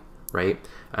you, right?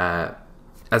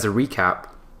 As a recap,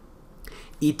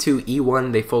 E2,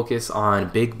 E1, they focus on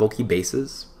big bulky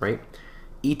bases, right?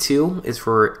 E2 is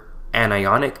for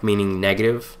anionic, meaning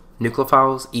negative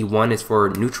nucleophiles. E1 is for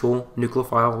neutral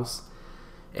nucleophiles.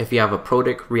 If you have a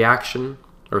protic reaction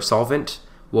or solvent,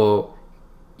 well,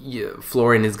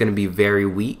 fluorine is going to be very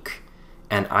weak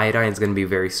and iodine is going to be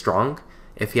very strong.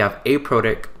 If you have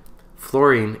aprotic,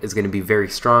 fluorine is going to be very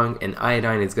strong and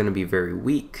iodine is going to be very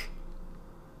weak.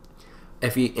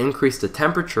 If you increase the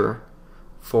temperature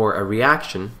for a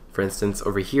reaction, for instance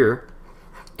over here,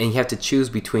 and you have to choose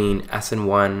between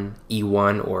SN1,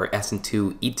 E1, or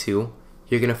SN2, E2,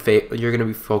 you're gonna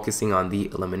be focusing on the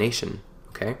elimination.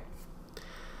 Okay.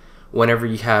 Whenever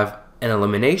you have an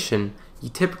elimination, you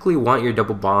typically want your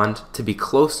double bond to be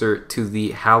closer to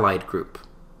the halide group.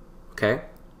 Okay,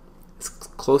 it's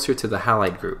closer to the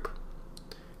halide group.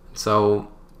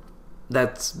 So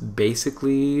that's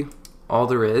basically all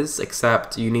there is,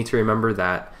 except you need to remember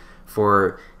that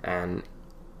for an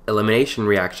elimination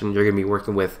reaction, you're going to be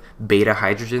working with beta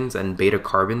hydrogens and beta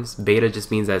carbons. Beta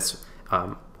just means that's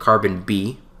carbon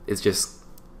B is just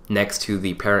next to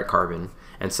the parent carbon.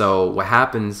 And so what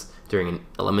happens during an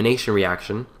elimination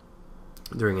reaction,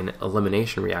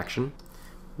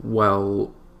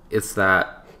 well, it's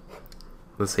that,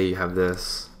 let's say you have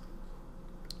this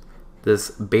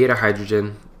beta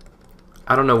hydrogen.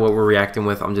 I don't know what we're reacting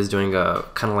with. I'm just doing a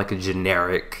kind of like a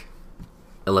generic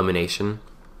elimination.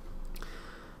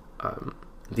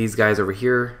 These guys over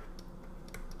here,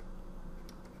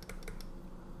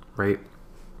 right?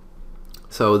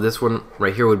 So this one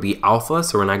right here would be alpha,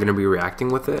 so we're not going to be reacting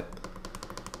with it.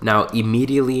 Now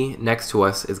immediately next to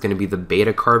us is going to be the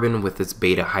beta carbon with its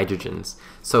beta hydrogens.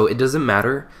 So it doesn't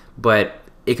matter, but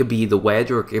it could be the wedge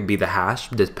or it could be the hash,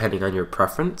 depending on your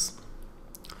preference.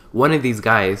 One of these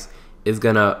guys is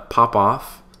gonna pop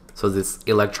off, so this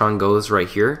electron goes right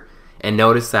here, and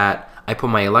notice that I put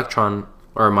my electron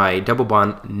or my double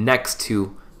bond next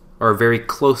to or very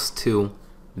close to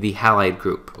the halide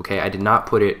group. Okay, I did not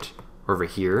put it over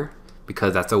here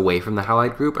because that's away from the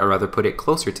halide group. I'd rather put it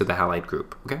closer to the halide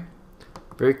group. Okay,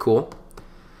 very cool.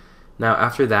 Now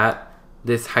after that,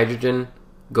 this hydrogen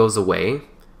goes away,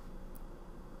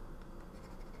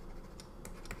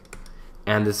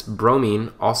 and this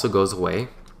bromine also goes away,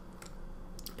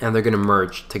 and they're going to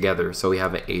merge together. So we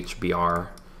have an HBr,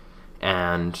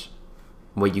 and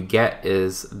what you get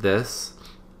is this,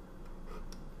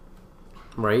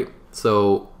 right?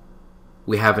 So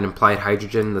we have an implied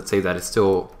hydrogen. Let's say that it's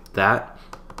still that.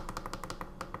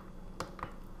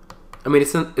 I mean,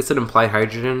 it's an implied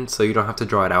hydrogen, so you don't have to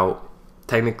draw it out.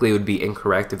 Technically, it would be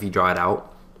incorrect if you draw it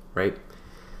out, right?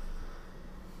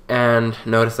 And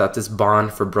notice that this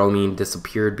bond for bromine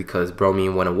disappeared because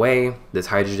bromine went away. This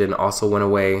hydrogen also went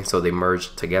away, so they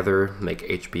merged together, make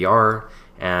HBr,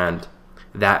 and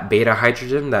that beta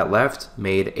hydrogen that left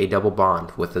made a double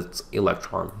bond with its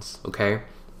electrons, okay?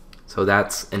 So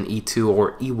that's an E2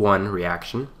 or E1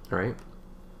 reaction, all right?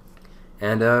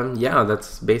 And yeah,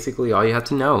 that's basically all you have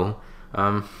to know.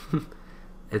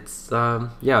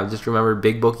 Yeah, just remember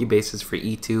big bulky bases for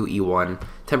E2, E1.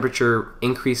 Temperature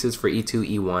increases for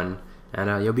E2, E1,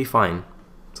 and you'll be fine.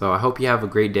 So I hope you have a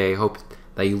great day. I hope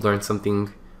that you learned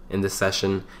something in this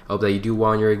session. I hope that you do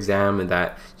well on your exam and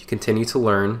that you continue to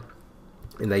learn.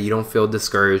 and that you don't feel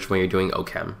discouraged when you're doing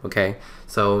OChem, okay?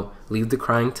 So leave the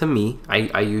crying to me.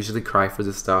 I usually cry for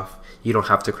this stuff. You don't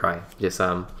have to cry. Just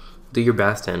do your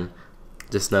best and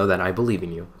just know that I believe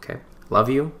in you, okay? Love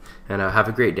you, and have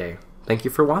a great day. Thank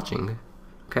you for watching,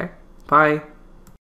 okay? Bye.